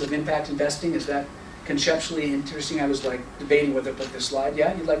concept of impact investing? Is that conceptually interesting? I was like debating whether to put this slide.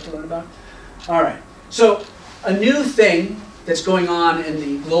 Yeah, you'd like to learn about it? All right. So a new thing that's going on in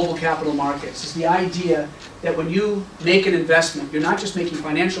the global capital markets is the idea that when you make an investment, you're not just making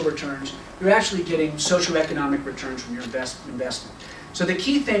financial returns, you're actually getting socioeconomic returns from your investment. So the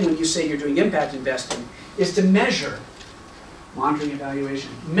key thing when you say you're doing impact investing is to measure, monitoring evaluation,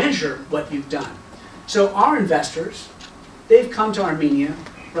 measure what you've done. So our investors, they've come to Armenia,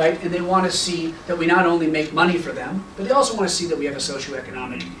 right, and they want to see that we not only make money for them, but they also want to see that we have a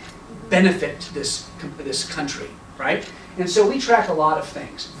socioeconomic benefit to this country, right? And so we track a lot of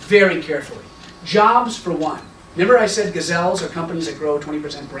things very carefully. Jobs, for one. Remember I said gazelles are companies that grow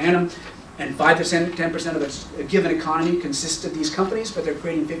 20% per annum, and 5 to 10% of a given economy consists of these companies, but they're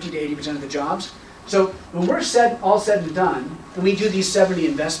creating 50 to 80% of the jobs. So when we're all said and done, and we do these 70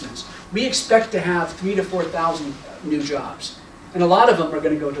 investments, we expect to have 3,000 to 4,000 new jobs. And a lot of them are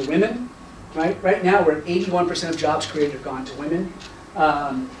going to go to women, right? Right now we're at 81% of jobs created have gone to women.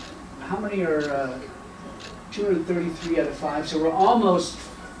 How many are 233 out of 5? So we're almost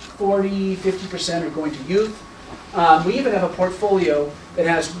 40, 50% are going to youth. We even have a portfolio that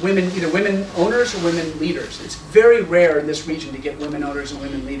has women, either women owners or women leaders. It's very rare in this region to get women owners and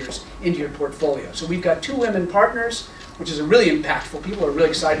women leaders into your portfolio. So we've got 2 women partners, which is a really impactful. People are really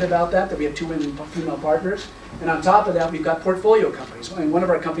excited about that we have 2 women female partners. And on top of that, we've got portfolio companies. And one of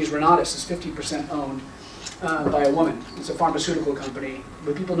our companies, Renatus, is 50% owned by a woman. It's a pharmaceutical company.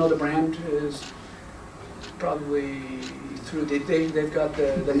 But people know the brand is probably through, they've got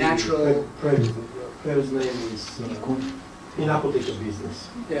the natural... Parents' name is in apothecary business.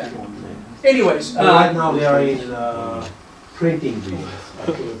 Yeah. Anyways. Right now they are in printing business.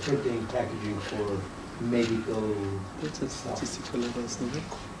 Actually printing packaging for medical stuff.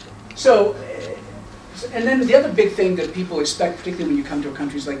 So, and then the other big thing that people expect, particularly when you come to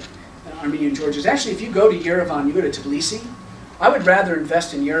countries like Armenia and Georgia, is actually if you go to Yerevan, you go to Tbilisi, I would rather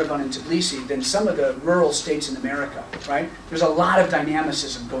invest in Yerevan and Tbilisi than some of the rural states in America, right? There's a lot of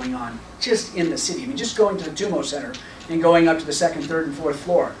dynamicism going on just in the city. I mean, just going to the Tumo Center and going up to the 2nd, 3rd, and 4th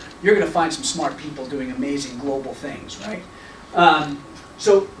floor, you're going to find some smart people doing amazing global things, right?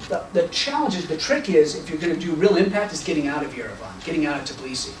 So the challenge is, the trick is, if you're going to do real impact, is getting out of Yerevan, getting out of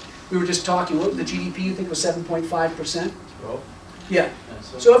Tbilisi. We were just talking, what was the GDP you think was 7.5%? Well, yeah.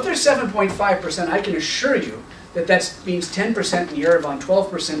 So if there's 7.5%, I can assure you that means 10% in Yerevan,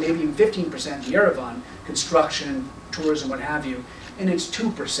 12%, maybe even 15% in Yerevan, construction, tourism, what have you, and it's 2%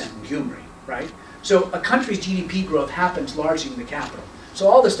 in Gyumri, right? So a country's GDP growth happens largely in the capital. So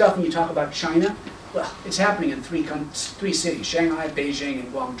all the stuff when you talk about China, well, it's happening in 3 cities, Shanghai, Beijing,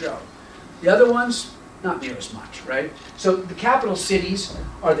 and Guangzhou. The other ones, Not near as much, right? So the capital cities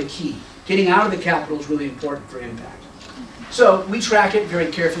are the key. Getting out of the capital is really important for impact. So we track it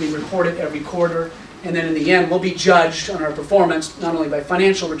very carefully, report it every quarter, and then in the end we'll be judged on our performance not only by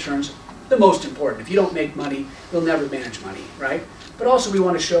financial returns, the most important. If you don't make money, you'll never manage money, right? But also we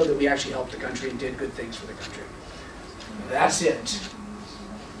want to show that we actually helped the country and did good things for the country. That's it.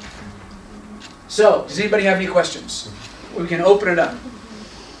 So, does anybody have any questions? We can open it up.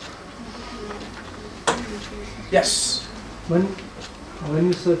 Yes? When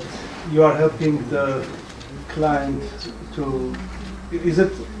you said you are helping the client to, is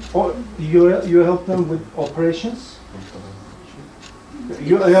it you help them with operations?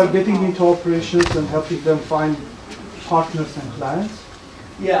 You are getting into operations and helping them find partners and clients?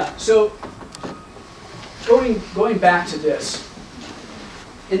 Yeah, so going back to this,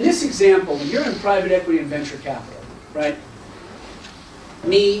 in this example, when you're in private equity and venture capital, right?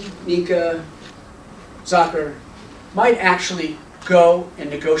 Me, Nika, Zakir might actually go and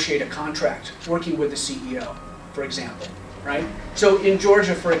negotiate a contract working with the CEO, for example, right? So in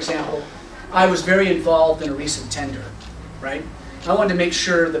Georgia, for example, I was very involved in a recent tender, right? I wanted to make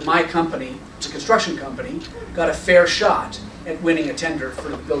sure that my company, it's a construction company, got a fair shot at winning a tender for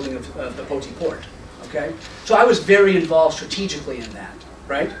the building of the Poti Port, okay? So I was very involved strategically in that,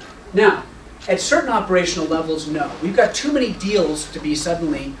 right? Now, at certain operational levels, no. We've got too many deals to be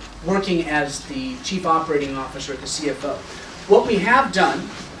suddenly working as the chief operating officer, the CFO. What we have done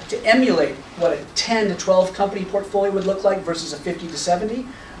to emulate what a 10 to 12 company portfolio would look like versus a 50 to 70,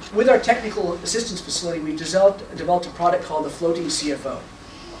 with our technical assistance facility, we've developed a product called the floating CFO.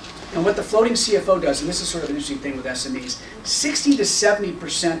 And what the floating CFO does, and this is sort of an interesting thing with SMEs, 60 to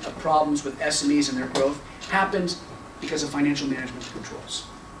 70% of problems with SMEs and their growth happens because of financial management controls.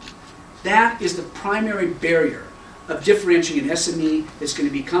 That is the primary barrier of differentiating an SME that's going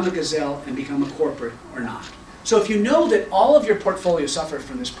to become a Gazelle and become a corporate or not. So if you know that all of your portfolio suffers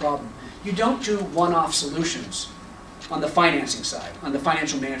from this problem, you don't do one-off solutions on the financing side, on the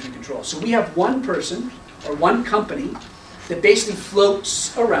financial management control. So we have one person or one company that basically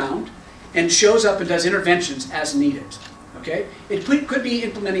floats around and shows up and does interventions as needed. Okay? It could be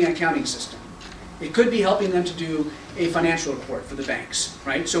implementing an accounting system. It could be helping them to do a financial report for the banks,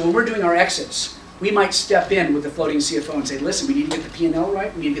 right? So when we're doing our exits, we might step in with the floating CFO and say, listen, we need to get the P&L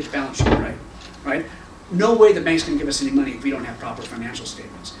right, we need to get the balance sheet right? No way the bank's going to give us any money if we don't have proper financial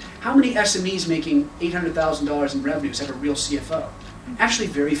statements. How many SMEs making $800,000 in revenues have a real CFO? Actually,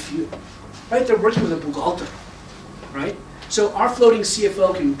 very few, right? They're working with a bugalter, right? So our floating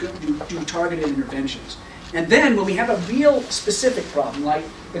CFO can do targeted interventions. And then when we have a real specific problem, like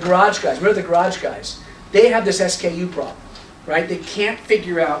the garage guys, where are the garage guys? They have this SKU problem, right? They can't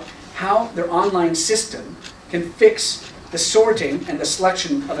figure out how their online system can fix the sorting and the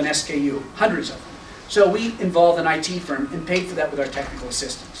selection of an SKU, hundreds of them. So we involved an IT firm and paid for that with our technical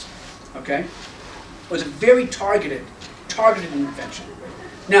assistance, okay? It was a very targeted intervention.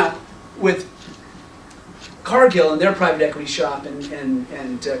 Now, with Cargill and their private equity shop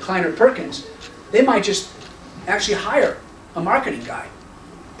and Kleiner Perkins, they might just actually hire a marketing guy,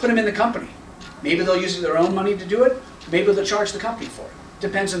 put him in the company. Maybe they'll use their own money to do it, maybe they'll charge the company for it.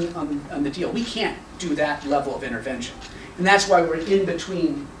 Depends on the deal. We can't do that level of intervention. And that's why we're in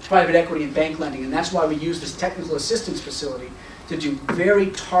between private equity and bank lending, and that's why we use this technical assistance facility to do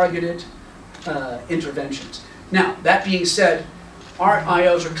very targeted interventions. Now, that being said, our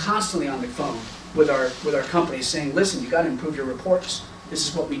IOs are constantly on the phone with our companies saying, listen, you got to improve your reports. This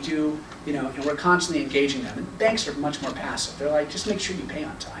is what we do, and we're constantly engaging them. And banks are much more passive. They're like, just make sure you pay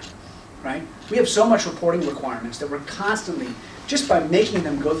on time, right? We have so much reporting requirements that we're constantly, just by making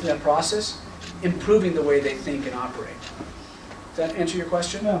them go through that process, improving the way they think and operate. Does that answer your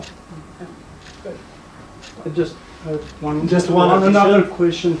question? Yeah. Yeah. Good. I just have another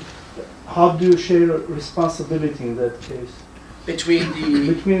question. How do you share responsibility in that case? Between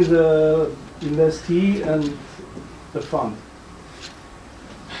the investee and the fund.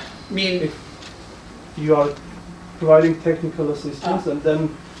 I mean, if you are providing technical assistance and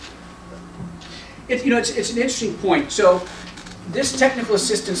then it's an interesting point. So this technical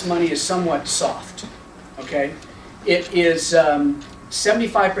assistance money is somewhat soft. Okay, it is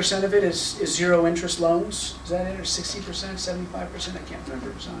 75% of it is zero interest loans. Is that it, or 60%, 75%? I can't remember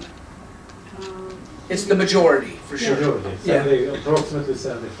what's on it. It's the majority, for sure. Yeah. Approximately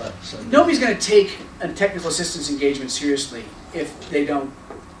 75%. Nobody's going to take a technical assistance engagement seriously if they don't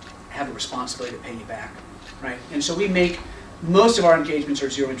have a responsibility to pay you back, right? And so we make, most of our engagements are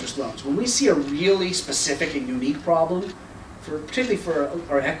zero interest loans. When we see a really specific and unique problem, particularly for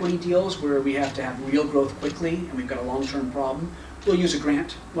our equity deals where we have to have real growth quickly and we've got a long-term problem, we'll use a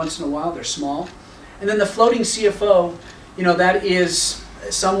grant once in a while. They're small. And then the floating CFO, that is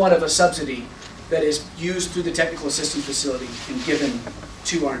somewhat of a subsidy that is used through the technical assistance facility and given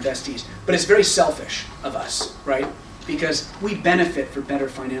to our investees. But it's very selfish of us, right? Because we benefit for better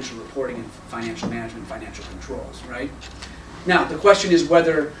financial reporting and financial management, financial controls, right? Now, the question is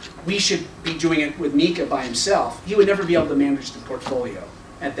whether we should be doing it with Mika by himself. He would never be able to manage the portfolio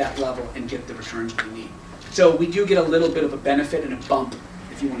at that level and get the returns we need. So we do get a little bit of a benefit and a bump,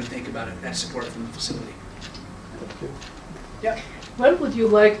 if you want to think about it, that support from the facility. Yeah. Where would you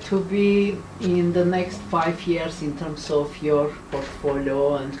like to be in the next 5 years in terms of your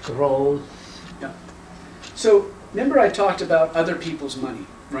portfolio and growth? Yeah. So remember I talked about other people's money,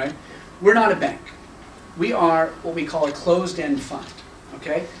 right? We're not a bank. We are what we call a closed-end fund,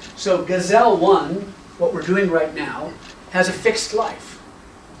 okay? So Gazelle 1, what we're doing right now, has a fixed life,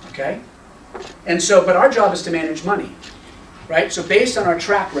 okay? And so, but our job is to manage money, right? So based on our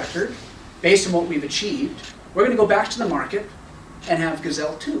track record, based on what we've achieved, we're going to go back to the market and have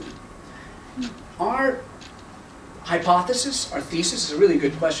Gazelle 2. Our hypothesis, our thesis, is a really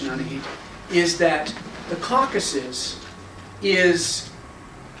good question, Anahit, is that the Caucasus is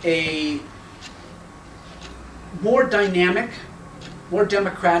a more dynamic, more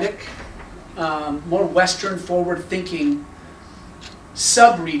democratic, more Western forward-thinking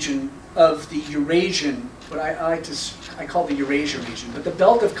sub-region of the Eurasian, what I call the Eurasia region, but the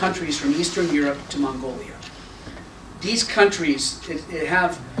belt of countries from Eastern Europe to Mongolia. These countries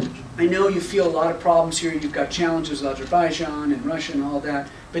have, I know you feel a lot of problems here, you've got challenges with Azerbaijan and Russia and all that,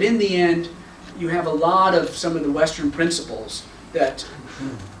 but in the end, you have a lot of some of the Western principles that,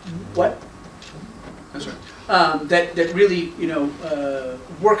 what? That's right. That really,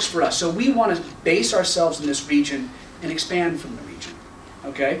 works for us. So we want to base ourselves in this region and expand from the region.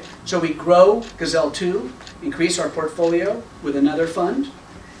 Okay? So we grow Gazelle 2, increase our portfolio with another fund,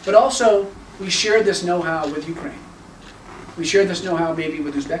 but also we share this know-how with Ukraine. We share this know-how maybe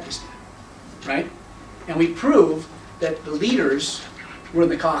with Uzbekistan, right? And we prove that the leaders were in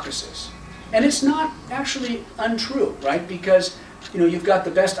the Caucasus. And it's not actually untrue, right? Because you've got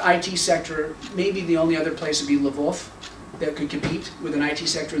the best IT sector, maybe the only other place would be Lvov that could compete with an IT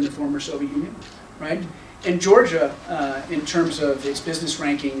sector in the former Soviet Union, right? And Georgia, in terms of its business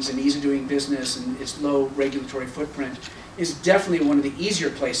rankings and ease of doing business and its low regulatory footprint, is definitely one of the easier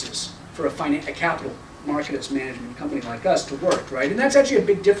places for a capital markets management company like us to work, right? And that's actually a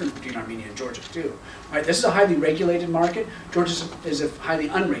big difference between Armenia and Georgia too, right? This is a highly regulated market. Georgia is a highly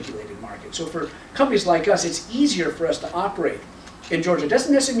unregulated market. So for companies like us, it's easier for us to operate in Georgia. It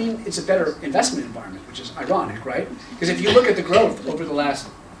doesn't necessarily mean it's a better investment environment, which is ironic, right? Because if you look at the growth over the last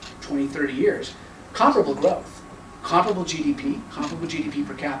 20, 30 years, comparable growth, comparable GDP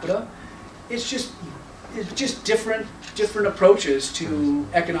per capita, it's just different approaches to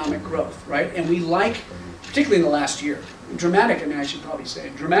economic growth, right? And we like, particularly in the last year, dramatic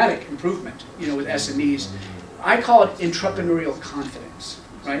improvement, with SMEs. I call it entrepreneurial confidence,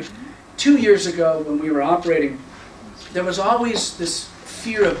 right? 2 years ago when we were operating, there was always this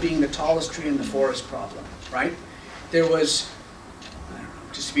fear of being the tallest tree in the forest problem, right? There was, I don't know,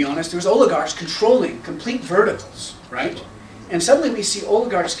 just to be honest, there was oligarchs controlling complete verticals, right? And suddenly we see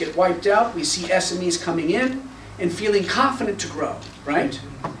oligarchs get wiped out, we see SMEs coming in and feeling confident to grow, right?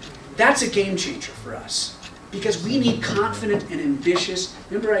 That's a game changer for us because we need confident and ambitious,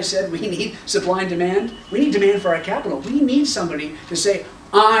 remember I said we need supply and demand? We need demand for our capital. We need somebody to say,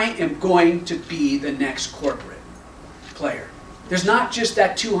 I am going to be the next corporate player. There's not just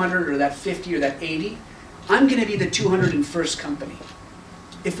that 200 or that 50 or that 80. I'm going to be the 201st company.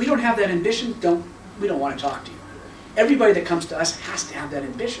 If we don't have that ambition, we don't want to talk to you. Everybody that comes to us has to have that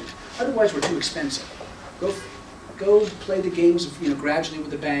ambition. Otherwise, we're too expensive. Go play the games of, gradually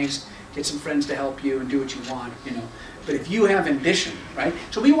with the banks, get some friends to help you and do what you want, But if you have ambition, right?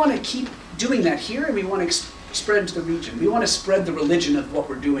 So we want to keep doing that here, and we want to spread into the region. We want to spread the religion of what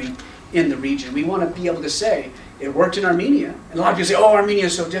we're doing in the region. We want to be able to say, it worked in Armenia. And a lot of people say, oh, Armenia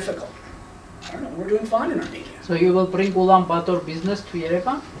is so difficult. I don't know, we're doing fine in Armenia. So you will bring Ulaanbaatar business to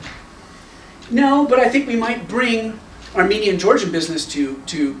Yerevan? No, but I think we might bring Armenian Georgian business to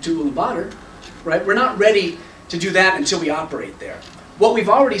Ulaanbaatar, right? We're not ready to do that until we operate there. What we've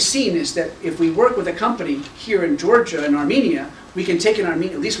already seen is that if we work with a company here in Georgia and Armenia, we can take an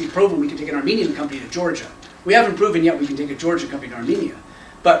Armenian, at least we've proven we can take an Armenian company to Georgia. We haven't proven yet we can take a Georgian company to Armenia.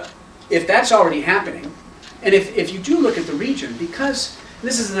 But if that's already happening, and if you do look at the region, because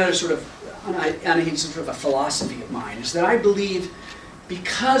this is another sort of a philosophy of mine, is that I believe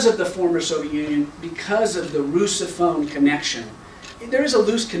because of the former Soviet Union, because of the Russophone connection, there is a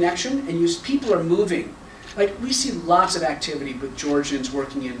loose connection, and people are moving Like, we see lots of activity with Georgians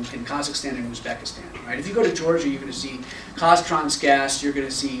working in Kazakhstan and Uzbekistan, right? If you go to Georgia, you're going to see Kaztransgas, you're going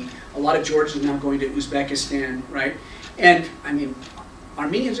to see a lot of Georgians now going to Uzbekistan, right? And, I mean,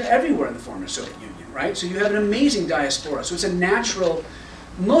 Armenians are everywhere in the former Soviet Union, right? So you have an amazing diaspora. So it's a natural,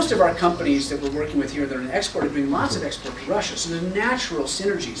 most of our companies that we're working with here that are in export are doing lots of export to Russia. So there are natural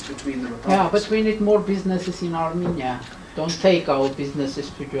synergies between the republics. Yeah, but we need more businesses in Armenia. Don't take our businesses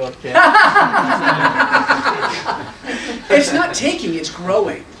to Georgia. It's not taking, it's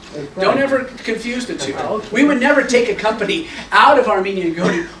growing. Don't ever confuse the two. We would never take a company out of Armenia and go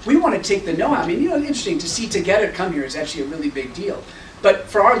to, we want to take the know-how. I mean, you know, interesting to see Together come here is actually a really big deal. But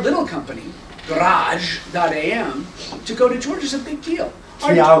for our little company, Garage.am, to go to Georgia is a big deal.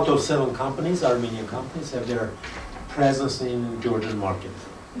 3 out of 7 companies, Armenian companies, have their presence in Georgian market.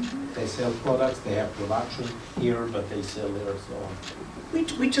 They sell products, they have production here, but they sell there, so on.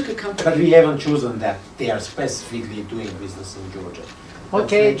 We took a company. But we haven't chosen that they are specifically doing business in Georgia.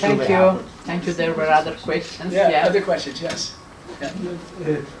 Okay, That's thank eventually you. happen. Thank you. There were other questions. Yeah, other questions, yes. Yeah.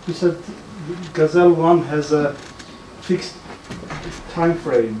 You said Gazelle 1 has a fixed time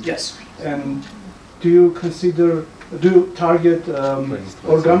frame. Yes. And do you target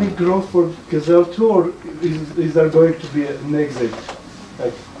organic growth for Gazelle 2, or is there going to be an exit,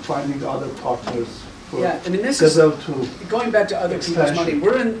 like finding other partners for Yeah, I mean, this Gazelle is 2? going back to other people's money.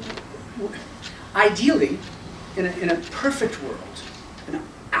 We're in, ideally, in a perfect world, in an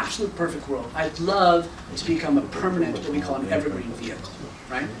absolute perfect world, I'd love to become a permanent, what we call an evergreen vehicle,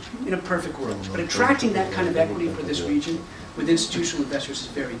 right? In a perfect world. But attracting that kind of equity for this region with institutional investors is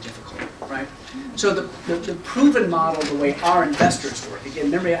very difficult, right? So the proven model, the way our investors work, again,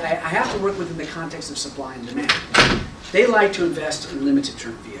 remember, I have to work within the context of supply and demand. They like to invest in limited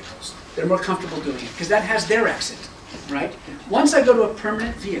term vehicles. They're more comfortable doing it because that has their exit, right? Once I go to a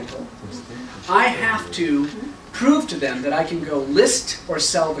permanent vehicle, I have to prove to them that I can go list or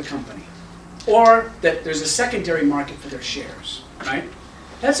sell the company, or that there's a secondary market for their shares, right?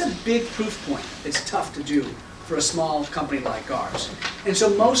 That's a big proof point. It's tough to do for a small company like ours. And so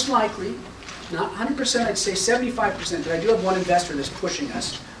most likely, not 100%, I'd say 75%, but I do have one investor that's pushing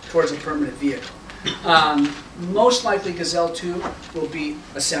us towards a permanent vehicle. Most likely Gazelle 2 will be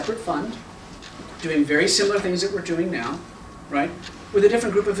a separate fund, doing very similar things that we're doing now, right? With a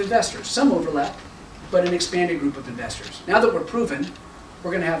different group of investors. Some overlap, but an expanded group of investors. Now that we're proven,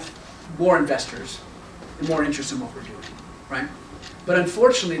 we're going to have more investors and more interest in what we're doing, right? But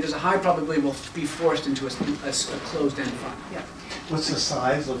unfortunately, there's a high probability we'll be forced into a closed-end fund. Yeah. What's the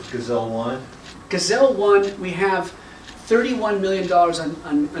size of Gazelle 1? Gazelle 1, we have $31 million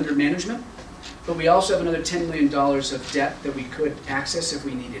under management, but we also have another $10 million of debt that we could access if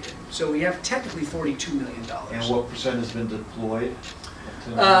we needed it. So we have technically $42 million. And what percent has been deployed?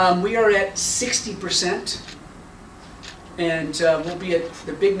 We are at 60%, and we'll be at,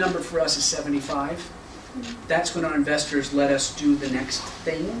 the big number for us is 75. That's when our investors let us do the next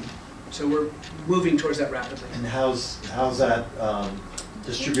thing. So we're moving towards that rapidly. And how's that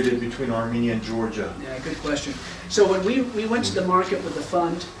distributed between Armenia and Georgia? Yeah, good question. So when we went to the market with the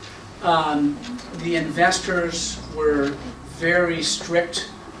fund, the investors were very strict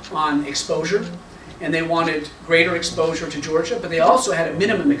on exposure, and they wanted greater exposure to Georgia, but they also had a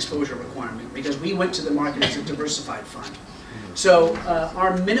minimum exposure requirement because we went to the market as a diversified fund. So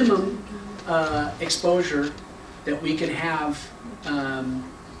our minimum exposure that we can have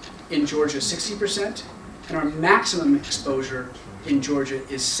in Georgia is 60%, and our maximum exposure in Georgia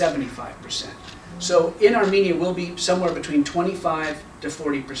is 75%. So in Armenia, we'll be somewhere between 25 to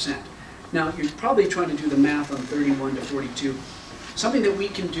 40%. Now, you're probably trying to do the math on 31 to 42. Something that we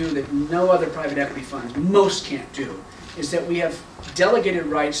can do that no other private equity funds, most can't do, is that we have delegated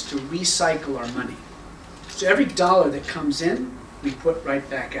rights to recycle our money. So every dollar that comes in, we put right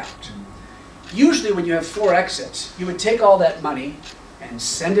back out. Usually when you have 4 exits, you would take all that money and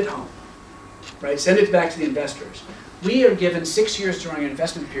send it home, right? Send it back to the investors. We are given 6 years during our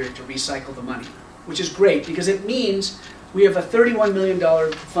investment period to recycle the money, which is great because it means we have a $31 million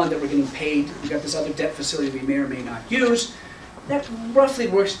fund that we're getting paid. We've got this other debt facility we may or may not use. That roughly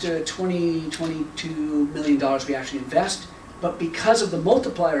works to $22 million we actually invest. But because of the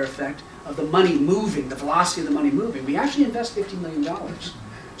multiplier effect of the money moving, the velocity of the money moving, we actually invest $50 million.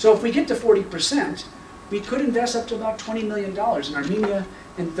 So if we get to 40%, we could invest up to about $20 million in Armenia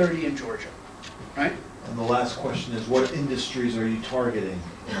and 30 in Georgia, right? And the last question is, what industries are you targeting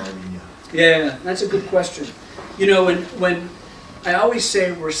in Armenia? Yeah, that's a good question. You know, when I always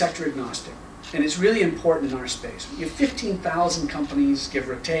say we're sector agnostic, and it's really important in our space. You have 15,000 companies, give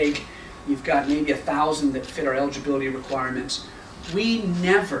or take. You've got maybe 1,000 that fit our eligibility requirements. We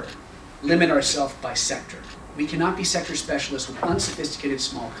never limit ourselves by sector. We cannot be sector specialists with unsophisticated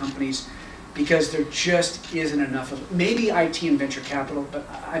small companies because there just isn't enough of it. Maybe IT and venture capital, but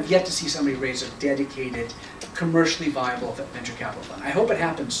I've yet to see somebody raise a dedicated, commercially viable venture capital fund. I hope it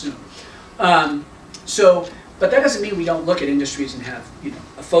happens soon. But that doesn't mean we don't look at industries and have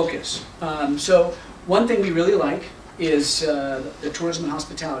a focus. So one thing we really like is the tourism and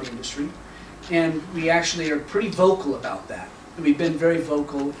hospitality industry, and we actually are pretty vocal about that. And we've been very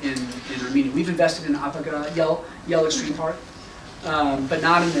vocal in Armenia. We've invested in Apaga, Yell Extreme Park, but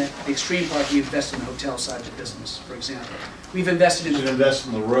not in the extreme park. We've invested in the hotel side of the business, for example. We've invested in... You should invest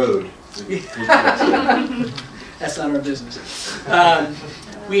in the road. That's not our business.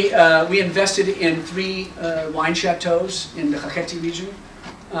 We invested in 3 wine chateaus in the Kakheti region,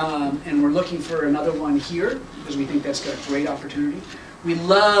 and we're looking for another one here because we think that's got a great opportunity. We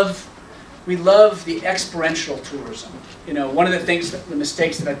love the experiential tourism. One of the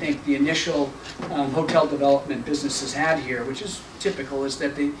mistakes that I think the initial hotel development businesses had here, which is typical, is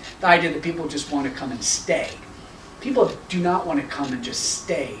that the idea that people just want to come and stay. People do not want to come and just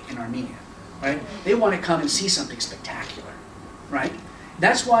stay in Armenia, right? They want to come and see something spectacular, right?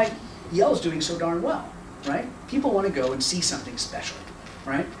 That's why Yell's doing so darn well, right? People want to go and see something special,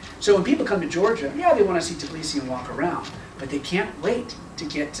 right? So when people come to Georgia, yeah, they want to see Tbilisi and walk around, but they can't wait to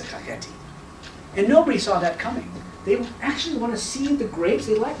get to Kakheti. And nobody saw that coming. They actually want to see the grapes.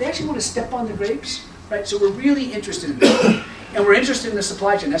 They actually want to step on the grapes, right? So we're really interested in that. And we're interested in the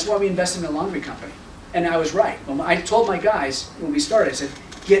supply chain. That's why we invested in a laundry company. And I was right. When I told my guys when we started, I said,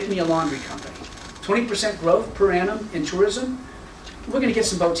 get me a laundry company. 20% growth per annum in tourism. We're going to get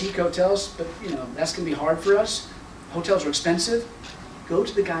some boutique hotels, but that's going to be hard for us. Hotels are expensive. Go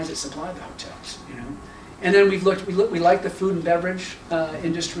to the guys that supply the hotels, And then we like the food and beverage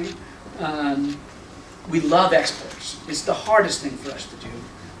industry. We love exports. It's the hardest thing for us to do.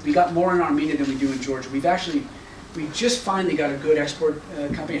 We got more in Armenia than we do in Georgia. We just finally got a good export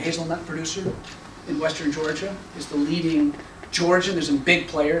company, a hazelnut producer in western Georgia. Is the leading Georgian. There's some big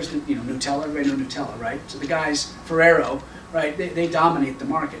players, Nutella, everybody know Nutella, right? So the guys, Ferrero, right, they dominate the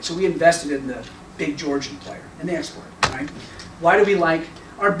market. So we invested in the big Georgian player, and they export, right? Why do we like,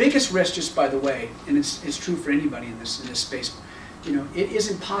 our biggest risk, just by the way, and it's true for anybody in this space, it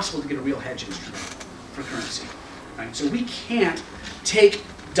is impossible to get a real hedge instrument for currency, right? So we can't take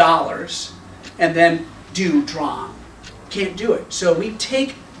dollars and then do drawn. Can't do it. So we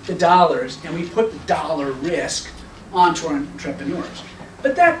take the dollars and we put the dollar risk onto our entrepreneurs.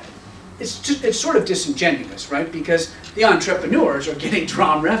 But it's sort of disingenuous, right? Because the entrepreneurs are getting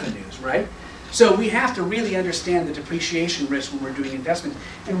drawn revenues, right? So we have to really understand the depreciation risk when we're doing investment.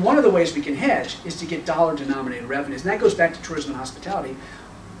 And one of the ways we can hedge is to get dollar-denominated revenues. And that goes back to tourism and hospitality.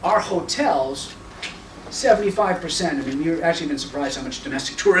 Our hotels, 75%, we've actually been surprised how much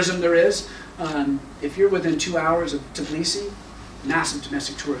domestic tourism there is. If you're within 2 hours of Tbilisi, massive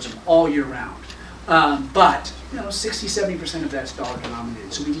domestic tourism all year round. But 60–70% of that's dollar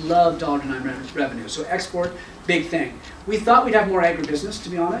denominated. So we love dollar denominated revenue. So export, big thing. We thought we'd have more agribusiness, to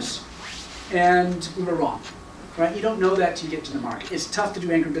be honest, and we were wrong. Right? You don't know that till you get to the market. It's tough to do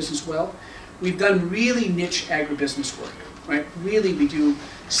agribusiness well. We've done really niche agribusiness work. Right? Really, we do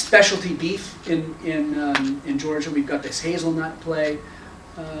specialty beef in Georgia. We've got this hazelnut play.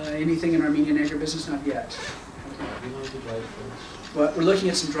 Anything in Armenian agribusiness? Not yet. But we're looking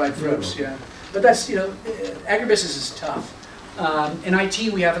at some dried fruits, yeah. But that's, agribusiness is tough. In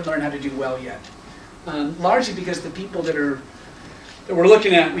IT, we haven't learned how to do well yet. Largely because the people that we're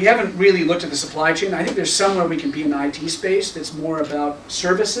looking at, we haven't really looked at the supply chain. I think there's somewhere we can be in the IT space that's more about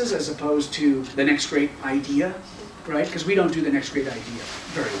services as opposed to the next great idea, right? Because we don't do the next great idea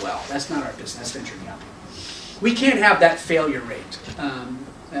very well. That's not our business, that's venture capital. We can't have that failure rate.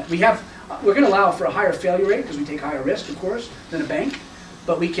 We're going to allow for a higher failure rate because we take higher risk, of course, than a bank,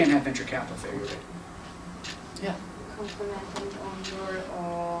 but we can't have venture capital failure rate. Yeah. Commenting on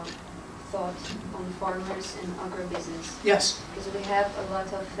your thoughts on farmers and agribusiness. Yes. Because we have a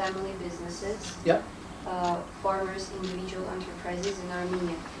lot of family businesses. Yep. Farmers, individual enterprises in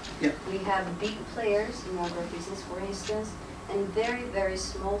Armenia. Yep. We have big players in agribusiness, for instance, and very, very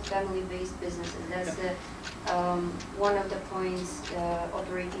small family-based businesses. That's one of the points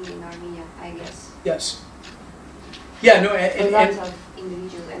operating in Armenia, I guess. Yes. Yeah, no, a lot of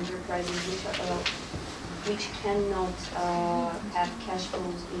individual enterprises which cannot have cash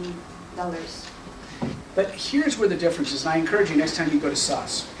flows in dollars. But here's where the difference is, and I encourage you next time you go to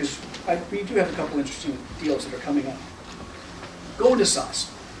SAS, because we do have a couple interesting deals that are coming up. Go into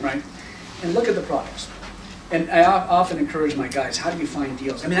SAS, right, and look at the products. And I often encourage my guys, how do you find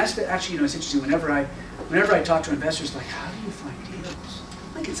deals? That's actually, it's interesting, whenever I talk to investors, like, how do you find deals?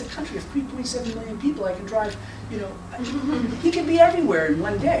 Like, it's a country of 3.7 million people. I can drive, you know, he can be everywhere in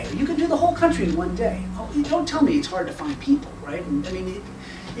one day. You can do the whole country in one day. Oh, you don't tell me it's hard to find people, right? And, I mean,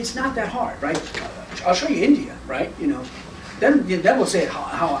 it's not that hard, right? I'll show you India, right? You know, then we'll say how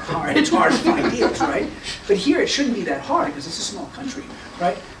hard it's hard to find deals, right? But here it shouldn't be that hard because it's a small country,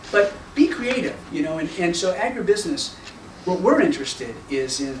 right? But be creative, you know, and so agribusiness, what we're interested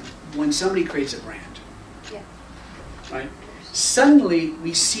is in when somebody creates a brand, Yeah. right? Suddenly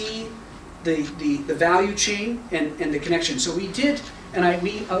we see the value chain and the connection. So we did, and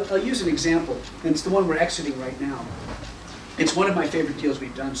I'll use an example, and it's the one we're exiting right now. It's one of my favorite deals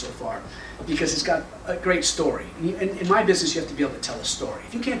we've done so far because it's got a great story. And in my business, you have to be able to tell a story.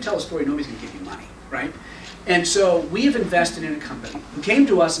 If you can't tell a story, nobody's going to give you money, right? And so we have invested in a company who came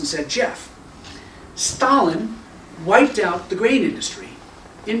to us and said, Jeff, Stalin wiped out the grain industry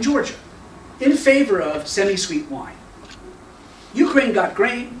in Georgia in favor of semi-sweet wine. Ukraine got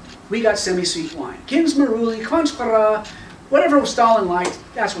grain, we got semi-sweet wine. Kinsmaruli, Konskara, whatever Stalin liked,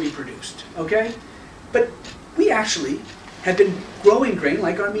 that's what he produced, okay? But we actually have been growing grain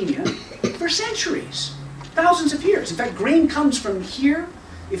like Armenia for centuries, thousands of years. In fact, grain comes from here.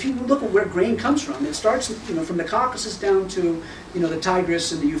 If you look at where grain comes from, it starts, you know, from the Caucasus down to, you know, the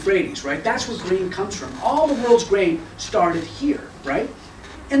Tigris and the Euphrates, right? That's where grain comes from. All the world's grain started here, right?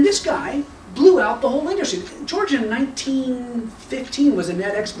 And this guy blew out the whole industry. Georgia in 1915 was a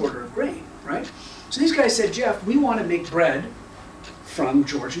net exporter of grain, right? So these guys said, Jeff, we want to make bread from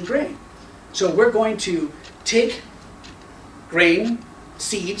Georgian grain. So we're going to take grain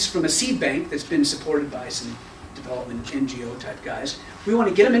seeds from a seed bank that's been supported by some development NGO type guys. We want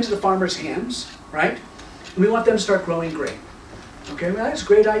to get them into the farmers' hands, right? And we want them to start growing grain. Okay, well, that's a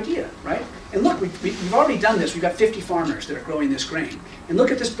great idea, right? And look, we've already done this. We've got 50 farmers that are growing this grain. And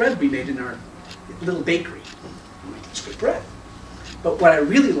look at this bread we made in our little bakery. It's good bread. But what I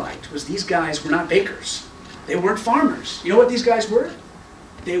really liked was these guys were not bakers. They weren't farmers. You know what these guys were?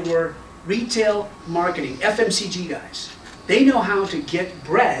 They were retail marketing, FMCG guys. They know how to get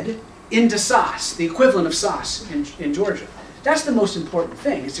bread into sauce, the equivalent of sauce in Georgia. That's the most important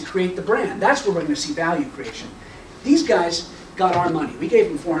thing, is to create the brand. That's where we're going to see value creation. These guys got our money. We gave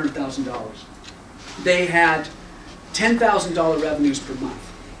them $400,000. They had $10,000 revenues per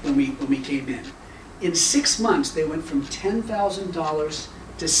month when we came in. In 6 months, they went from $10,000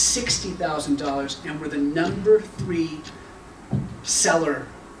 to $60,000 and were the #3 seller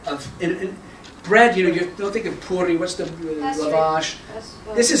of bread. You know, you don't think of puri. What's the lavash?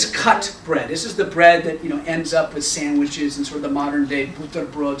 This is cut bread. This is the bread that, you know, ends up with sandwiches and sort of the modern day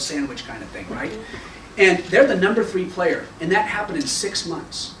butterbrod sandwich kind of thing, right? And they're the #3 player, and that happened in 6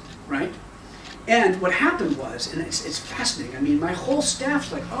 months, right? And what happened was, and it's fascinating. I mean, my whole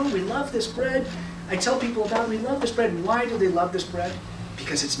staff's like, "Oh, we love this bread." I tell people about it. We love this bread. And why do they love this bread?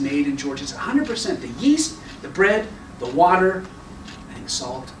 Because it's made in Georgia. It's 100% the yeast, the bread, the water, I think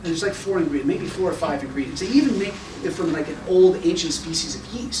salt. And there's like 4 ingredients, maybe 4 or 5 ingredients. They even make it from like an old ancient species of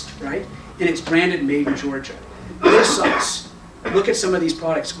yeast, right? And it's branded made in Georgia. This sauce. Look at some of these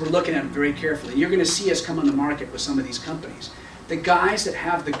products. We're looking at them very carefully. You're going to see us come on the market with some of these companies. The guys that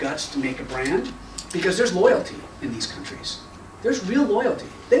have the guts to make a brand, because there's loyalty in these countries. There's real loyalty.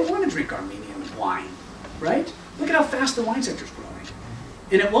 They want to drink Armenian wine, right? Look at how fast the wine sector's growing.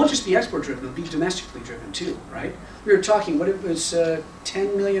 And it won't just be export driven, it'll be domestically driven too, right? We were talking, what it was,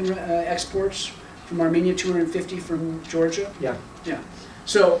 10 million exports from Armenia, 250 from Georgia? Yeah. Yeah.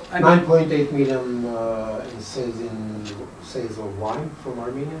 So, I mean, 9.8 million in sales of wine from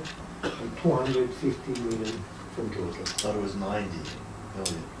Armenia, and 250 million from Georgia. I thought it was 90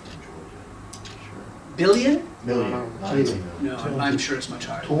 million in Georgia. Sure. billion? Million. Million. No, I'm sure it's much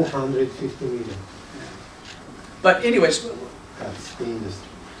higher. 250 million. Yeah. But anyways, That's the industry.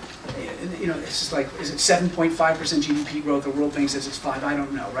 you know, it's just like, is it 7.5% GDP growth? The World Bank says it's 5. I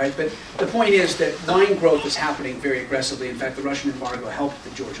don't know, right? But the point is that wine growth is happening very aggressively. In fact, the Russian embargo helped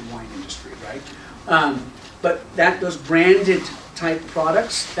the Georgian wine industry, right? But those branded type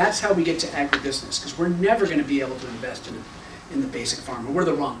products, that's how we get to agribusiness, because we're never going to be able to invest in the basic farmer. We're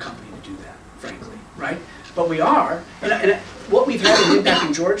the wrong company to do that, frankly, right? But we are, and what we've had an impact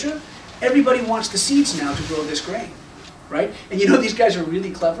in Georgia, everybody wants the seeds now to grow this grain. Right? And you know, these guys are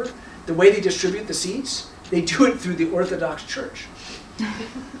really clever. The way they distribute the seeds, they do it through the Orthodox Church.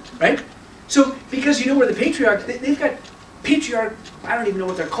 Right? So, because you know where the patriarch, they've got patriarch, I don't even know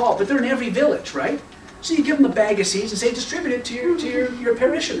what they're called, but they're in every village, right? So you give them a bag of seeds and say, distribute it to your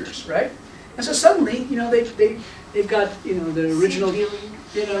parishioners, right? And so suddenly, you know, they've got, you know, the original, you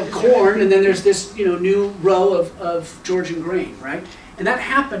know, corn, and then there's this, you know, new row of Georgian grain, right? And that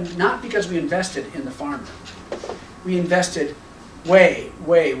happened not because we invested in the farmer. We invested way,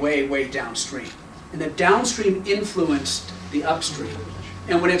 way, way, way downstream. And the downstream influenced the upstream.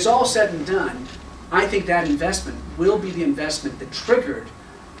 And when it's all said and done, I think that investment will be the investment that triggered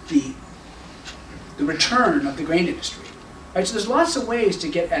the return of the grain industry. Right? So there's lots of ways to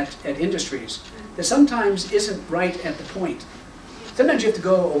get at industries that sometimes isn't right at the point. Sometimes you have to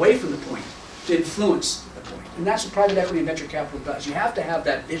go away from the point to influence the point. And that's what private equity and venture capital does. You have to have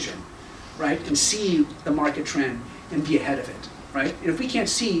that vision, right, and see the market trend and be ahead of it, right? And if we can't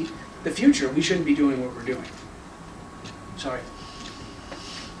see the future, we shouldn't be doing what we're doing. Sorry.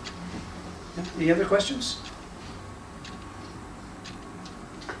 Any other questions?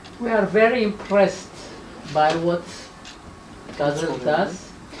 We are very impressed by what Gazelle does.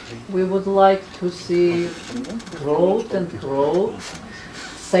 We would like to see growth and growth,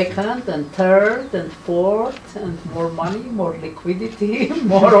 second and third and fourth, and more money, more liquidity,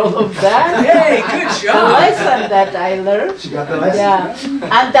 more all of that. Hey, good The job! lesson that I learned. She got the lesson.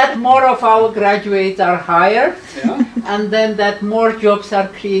 Yeah, and that more of our graduates are hired, Yeah. and then that more jobs are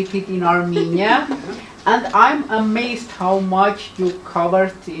created in Armenia. And I'm amazed how much you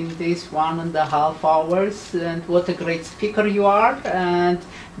covered in these 1.5 hours, and what a great speaker you are, and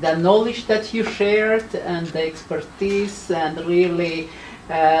the knowledge that you shared, and the expertise, and really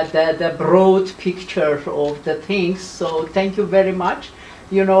the broad picture of the things. So thank you very much.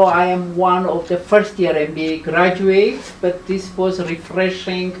 You know, I am one of the first year MBA graduates, but this was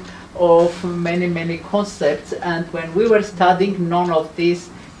refreshing of many, many concepts. And when we were studying, none of this.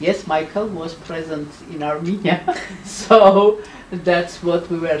 Yes, Michael was present in Armenia, so that's what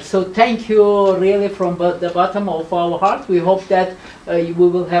we were. So thank you really from the bottom of our heart. We hope that we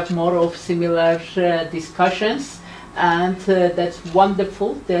will have more of similar discussions, and that's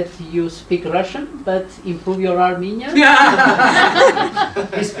wonderful that you speak Russian, but improve your Armenian.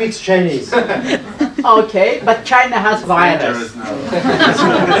 He speaks Chinese. Okay, but China has virus.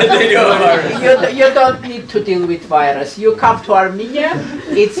 You don't need to deal with virus. You come to Armenia,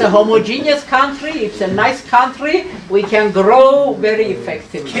 it's a homogeneous country, it's a nice country, we can grow very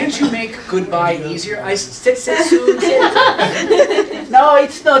effectively. Can't you make goodbye easier? I said soon. No,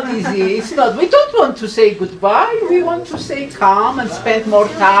 it's not easy, it's not. We don't want to say goodbye, we want to say come and spend more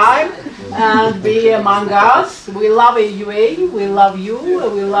time and be among us. We love AUA, we love you,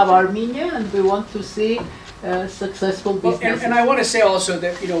 we love Armenia, and we want to see successful Well, business. and I want to say also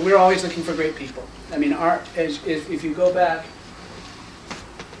that, you know, we're always looking for great people. I mean, if you go back,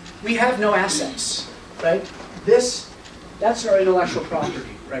 we have no assets, right? That's our intellectual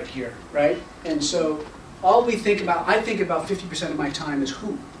property right here, right? And so all we think about, I think about 50% of my time is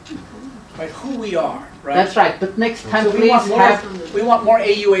who, right? Who we are, right? That's right, but next time So please have... we want more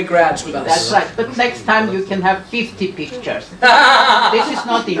AUA grads with us. That's right, but next time you can have 50 pictures. This is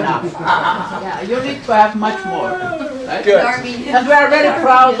not enough. Yeah, you need to have much more. Right? Good. And we are very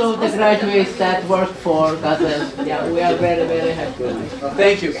proud of the graduates that work for Gazelle. Yeah, we are very, very happy.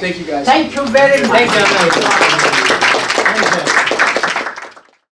 Thank you guys. Thank you very much. Thank you.